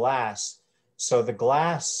into glass. So the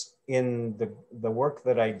glass in the work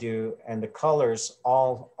that I do and the colors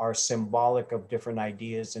all are symbolic of different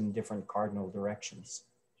ideas in different cardinal directions.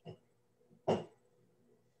 Okay,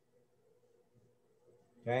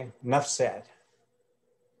 enough said.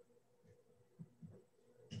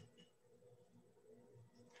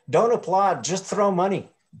 Don't applaud, just throw money.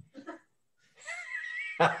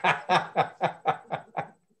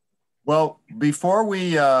 Well, before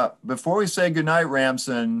we say goodnight,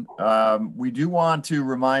 Ramson, we do want to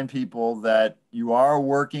remind people that you are a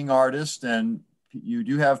working artist and you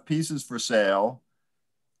do have pieces for sale.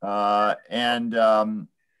 And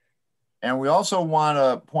we also want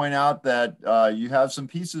to point out that you have some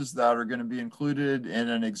pieces that are going to be included in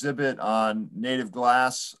an exhibit on native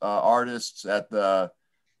glass artists at the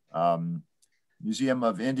Museum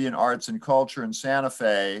of Indian Arts and Culture in Santa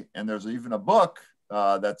Fe. And there's even a book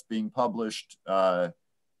that's being published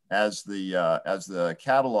as the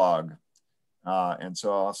catalog. And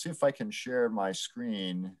so I'll see if I can share my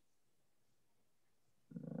screen.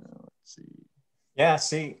 Let's see. Yeah,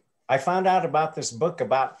 see, I found out about this book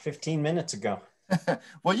about 15 minutes ago.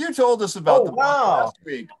 Well, you told us about the book last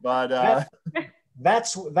week, but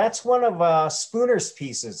that's one of Spooner's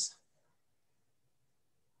pieces.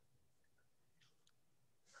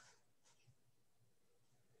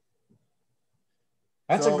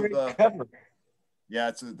 That's a great cover. Yeah,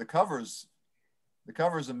 the cover's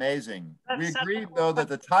amazing. We agreed though that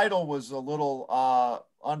the title was a little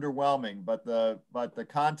underwhelming, but the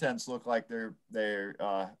contents look like they're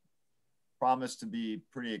promise to be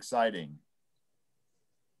pretty exciting.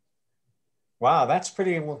 Wow, that's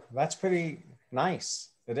pretty nice.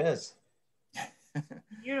 It is.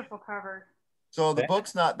 Beautiful cover. So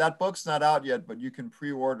that book's not out yet, but you can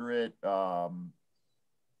pre-order it. Oh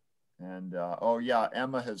yeah,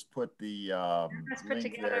 Emma has put the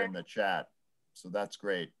link there in the chat, so that's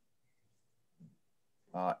great.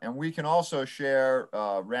 And we can also share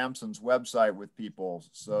Ramson's website with people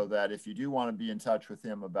so that if you do want to be in touch with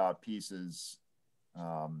him about pieces,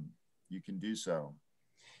 you can do so.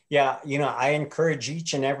 Yeah, I encourage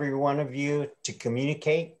each and every one of you to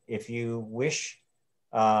communicate if you wish.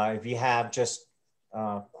 If you have just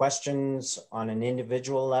questions on an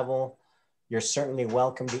individual level, you're certainly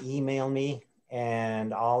welcome to email me,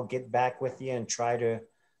 and I'll get back with you and try to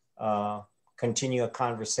continue a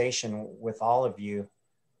conversation with all of you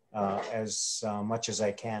as much as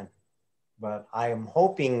I can. But I am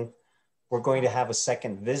hoping we're going to have a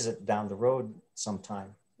second visit down the road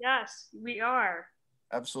sometime. Yes, we are.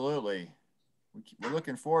 Absolutely. We're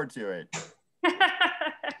looking forward to it.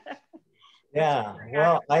 Yeah,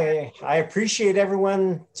 well, I appreciate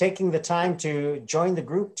everyone taking the time to join the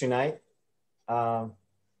group tonight.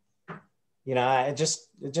 You know, it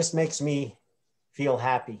just makes me feel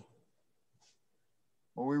happy.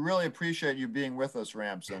 Well, we really appreciate you being with us,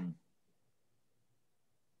 Ramson.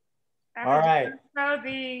 All right. So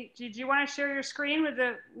did you want to share your screen with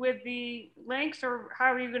the links, or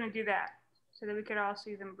how are you going to do that so that we could all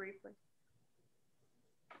see them briefly?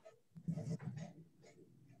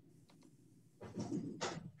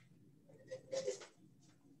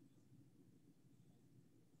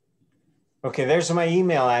 Okay, there's my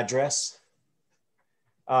email address.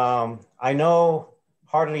 I know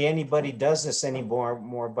hardly anybody does this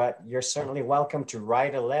anymore, but you're certainly welcome to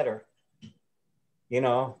write a letter. You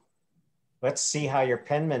know, let's see how your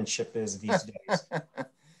penmanship is these days.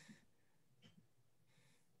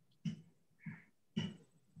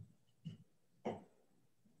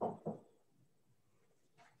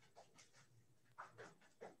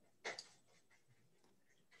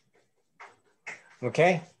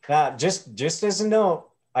 Okay, now just as a note,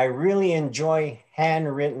 I really enjoy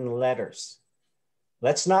handwritten letters.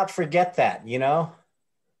 Let's not forget that, you know?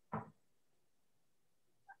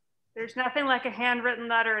 There's nothing like a handwritten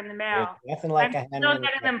letter in the mail. There's nothing like I'm still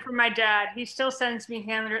getting them from my dad. He still sends me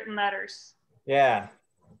handwritten letters. Yeah.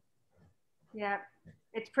 Yeah,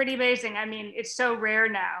 it's pretty amazing. I mean, it's so rare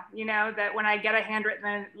now, you know, that when I get a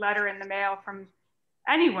handwritten letter in the mail from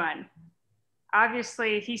anyone,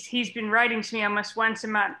 obviously he's been writing to me almost once a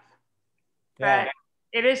month. Yeah. But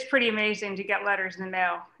it is pretty amazing to get letters in the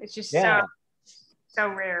mail. It's just so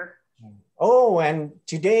rare. Oh, and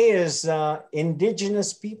today is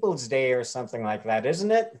Indigenous Peoples Day or something like that,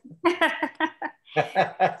 isn't it?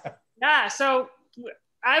 Yeah, so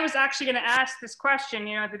I was actually going to ask this question,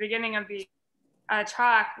 you know, at the beginning of the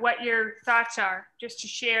talk, what your thoughts are, just to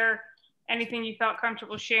share anything you felt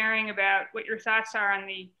comfortable sharing about what your thoughts are on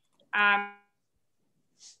the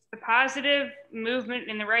positive movement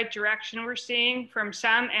in the right direction we're seeing from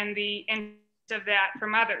some, and the end of that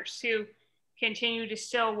from others who continue to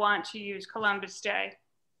still want to use Columbus Day,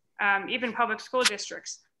 even public school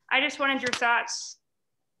districts. I just wanted your thoughts.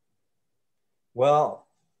 Well,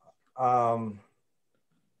 I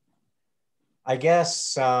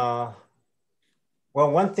guess, well,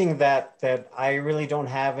 one thing that I really don't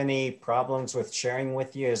have any problems with sharing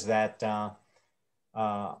with you is that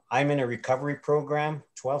I'm in a recovery program,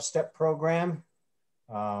 12-step program.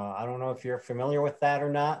 I don't know if you're familiar with that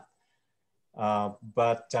or not,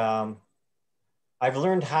 but I've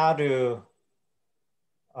learned how to,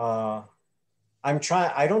 I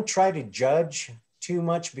don't try to judge too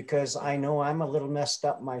much because I know I'm a little messed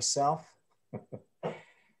up myself.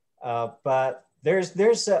 But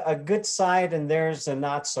there's a good side and there's a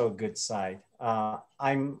not so good side. I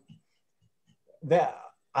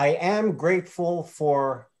am grateful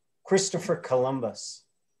for Christopher Columbus,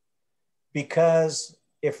 because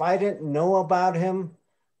if I didn't know about him,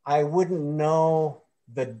 I wouldn't know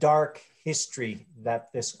the dark history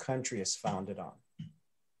that this country is founded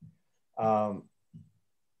on.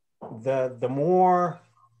 The more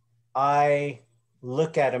I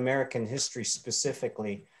look at American history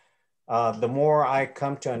specifically, the more I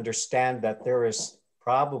come to understand that there is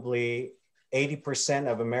probably 80%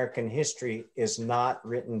 of American history is not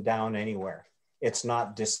written down anywhere. It's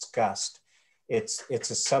not discussed. It's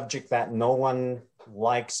a subject that no one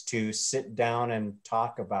likes to sit down and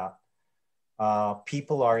talk about.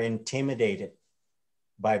 People are intimidated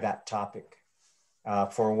by that topic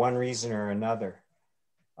for one reason or another.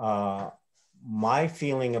 My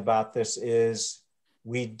feeling about this is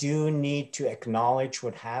we do need to acknowledge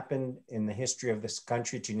what happened in the history of this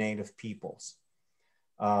country to Native peoples.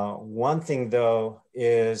 One thing though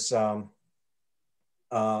is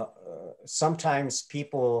sometimes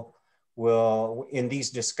people will, in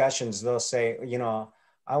these discussions, they'll say, you know,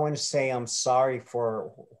 I want to say I'm sorry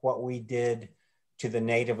for what we did to the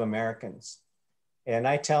Native Americans. And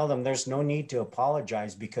I tell them there's no need to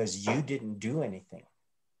apologize because you didn't do anything.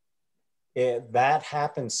 That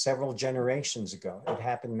happened several generations ago. It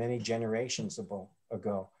happened many generations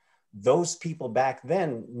ago. Those people back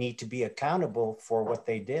then need to be accountable for what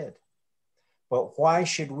they did. But why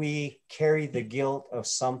should we carry the guilt of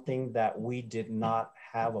something that we did not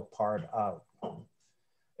have a part of?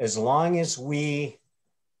 As long as we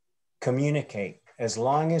communicate, as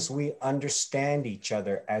long as we understand each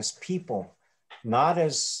other as people, not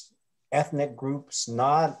as ethnic groups,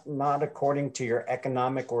 not according to your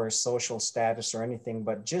economic or social status or anything,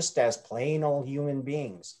 but just as plain old human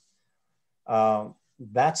beings,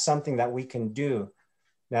 that's something that we can do.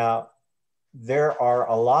 Now, there are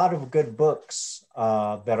a lot of good books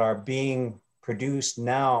that are being produced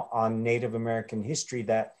now on Native American history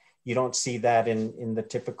that you don't see that in the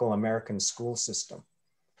typical American school system.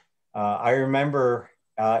 I remember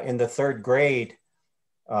in the 3rd grade,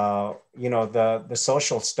 you know, the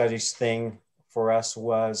social studies thing for us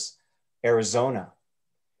was Arizona.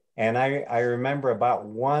 And I remember about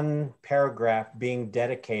 1 paragraph being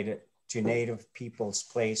dedicated to Native people's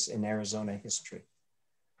place in Arizona history,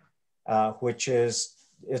 which is,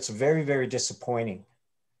 it's very, very disappointing.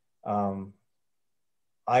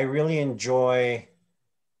 I really enjoy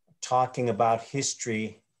talking about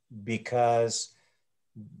history because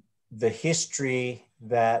the history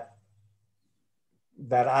that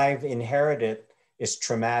I've inherited is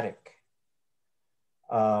traumatic.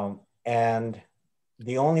 And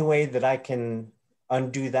the only way that I can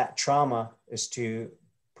undo that trauma is to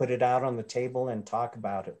put it out on the table and talk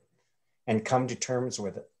about it and come to terms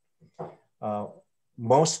with it.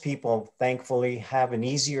 Most people, thankfully, have an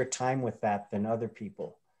easier time with that than other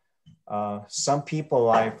people. Some people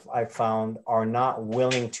I've found are not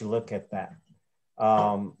willing to look at that.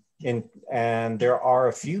 And there are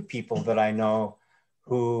a few people that I know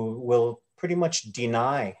who will pretty much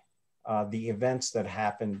deny the events that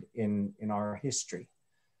happened in our history.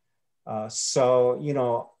 So, you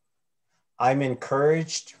know, I'm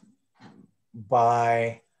encouraged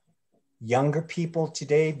by younger people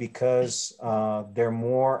today because they're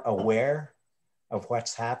more aware of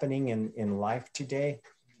what's happening in life today.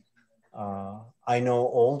 I know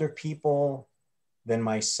older people than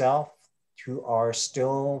myself who are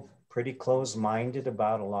still pretty close-minded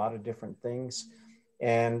about a lot of different things.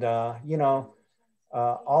 And, you know,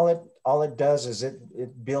 all it does is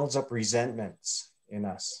it builds up resentments in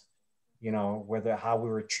us, you know, how we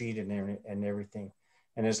were treated and everything.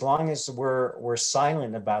 And as long as we're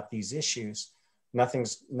silent about these issues,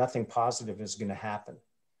 nothing positive is going to happen.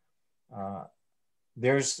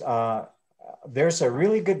 There's a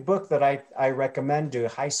really good book that I recommend to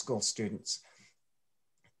high school students.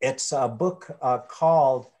 It's a book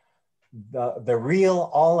called The Real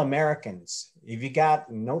All-Americans. If you got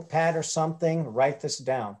a notepad or something, write this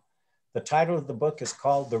down. The title of the book is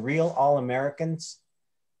called The Real All-Americans.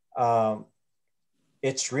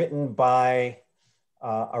 It's written by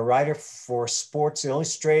a writer for Sports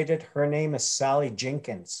Illustrated. Her name is Sally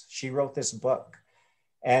Jenkins. She wrote this book.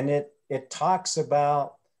 And it talks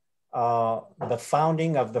about the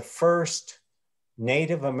founding of the first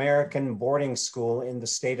Native American boarding school in the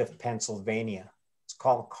state of Pennsylvania. It's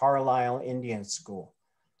called Carlisle Indian School.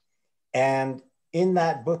 And in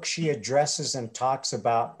that book, she addresses and talks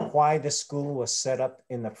about why the school was set up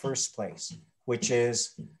in the first place, which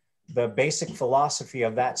is the basic philosophy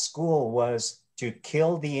of that school was to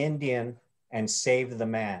kill the Indian and save the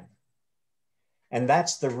man. And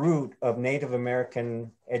that's the root of Native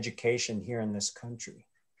American education here in this country.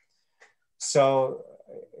 So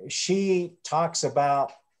she talks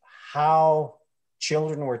about how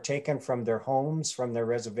children were taken from their homes, from their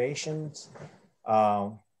reservations.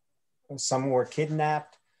 Some were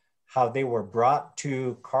kidnapped, how they were brought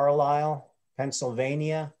to Carlisle,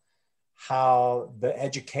 Pennsylvania, how the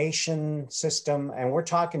education system, and we're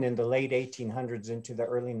talking in the late 1800s into the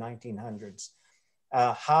early 1900s,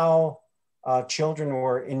 how children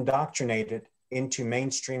were indoctrinated into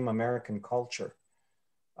mainstream American culture.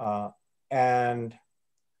 And,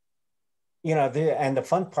 you know, the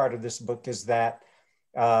fun part of this book is that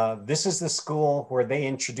this is the school where they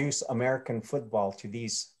introduce American football to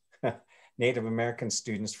these Native American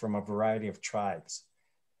students from a variety of tribes.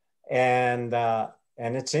 And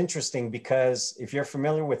it's interesting because if you're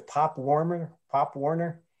familiar with Pop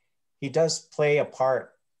Warner, he does play a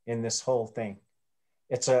part in this whole thing.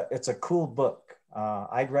 It's a cool book.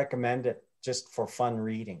 I'd recommend it just for fun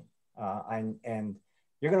reading. And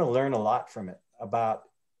you're going to learn a lot from it about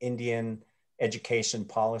Indian education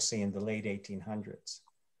policy in the late 1800s.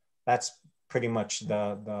 That's pretty much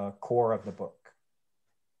the core of the book.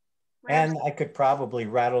 And I could probably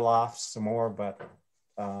rattle off some more, but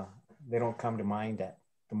they don't come to mind at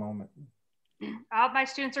the moment. All of my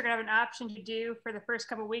students are going to have an option to do for the first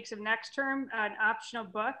couple of weeks of next term, an optional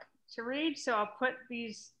book to read. So I'll put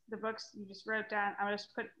the books you just wrote down. I'll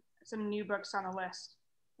just put some new books on the list,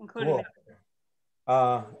 including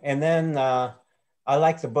cool. And then I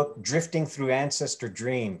like the book Drifting Through Ancestor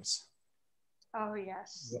Dreams. Oh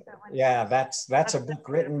yes. Yeah, that's a book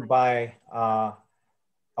written by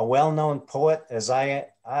a well-known poet, as I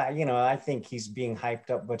think he's being hyped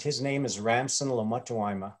up, but his name is Ramson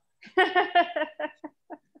Lomatewama.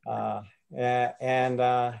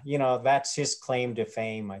 That's his claim to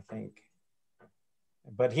fame, I think.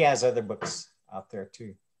 But he has other books out there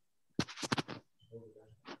too.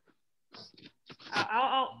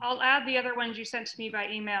 I'll add the other ones you sent to me by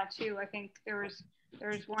email too. I think there's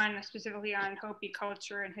one specifically on Hopi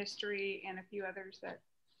culture and history, and a few others that.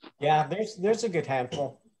 Yeah, there's a good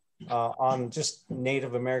handful on just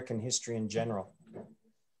Native American history in general.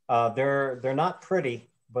 They're not pretty,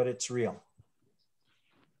 but it's real.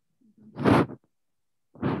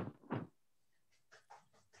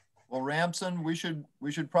 Well, Ramson, we should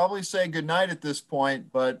probably say goodnight at this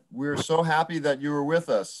point, but we're so happy that you were with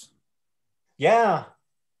us. Yeah,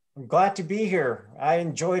 I'm glad to be here. I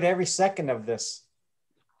enjoyed every second of this.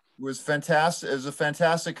 It was fantastic. It was a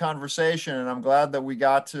fantastic conversation, and I'm glad that we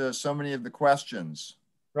got to so many of the questions.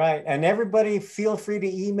 Right, and everybody feel free to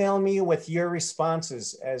email me with your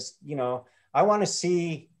responses. As you know, I want to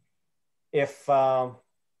see if I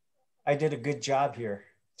did a good job here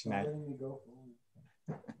tonight.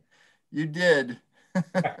 You did.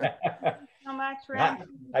 So much, Ramson.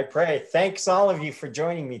 I pray. Thanks all of you for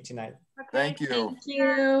joining me tonight. Okay. Thank you. Thank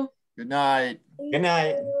you. Good night. Good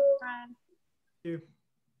night. Bye.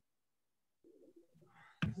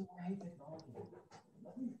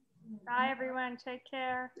 Bye, everyone. Take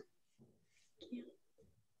care.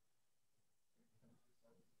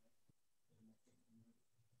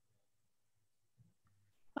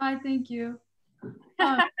 Bye, thank you.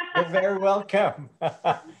 You're very welcome.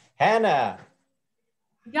 Hannah.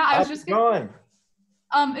 Yeah, I was how's just it going?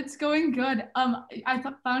 It's going good.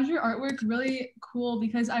 Found your artwork really cool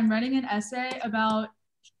because I'm writing an essay about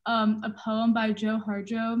a poem by Jo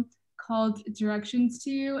Harjo called Directions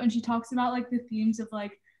to You, and she talks about like the themes of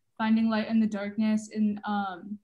like finding light in the darkness and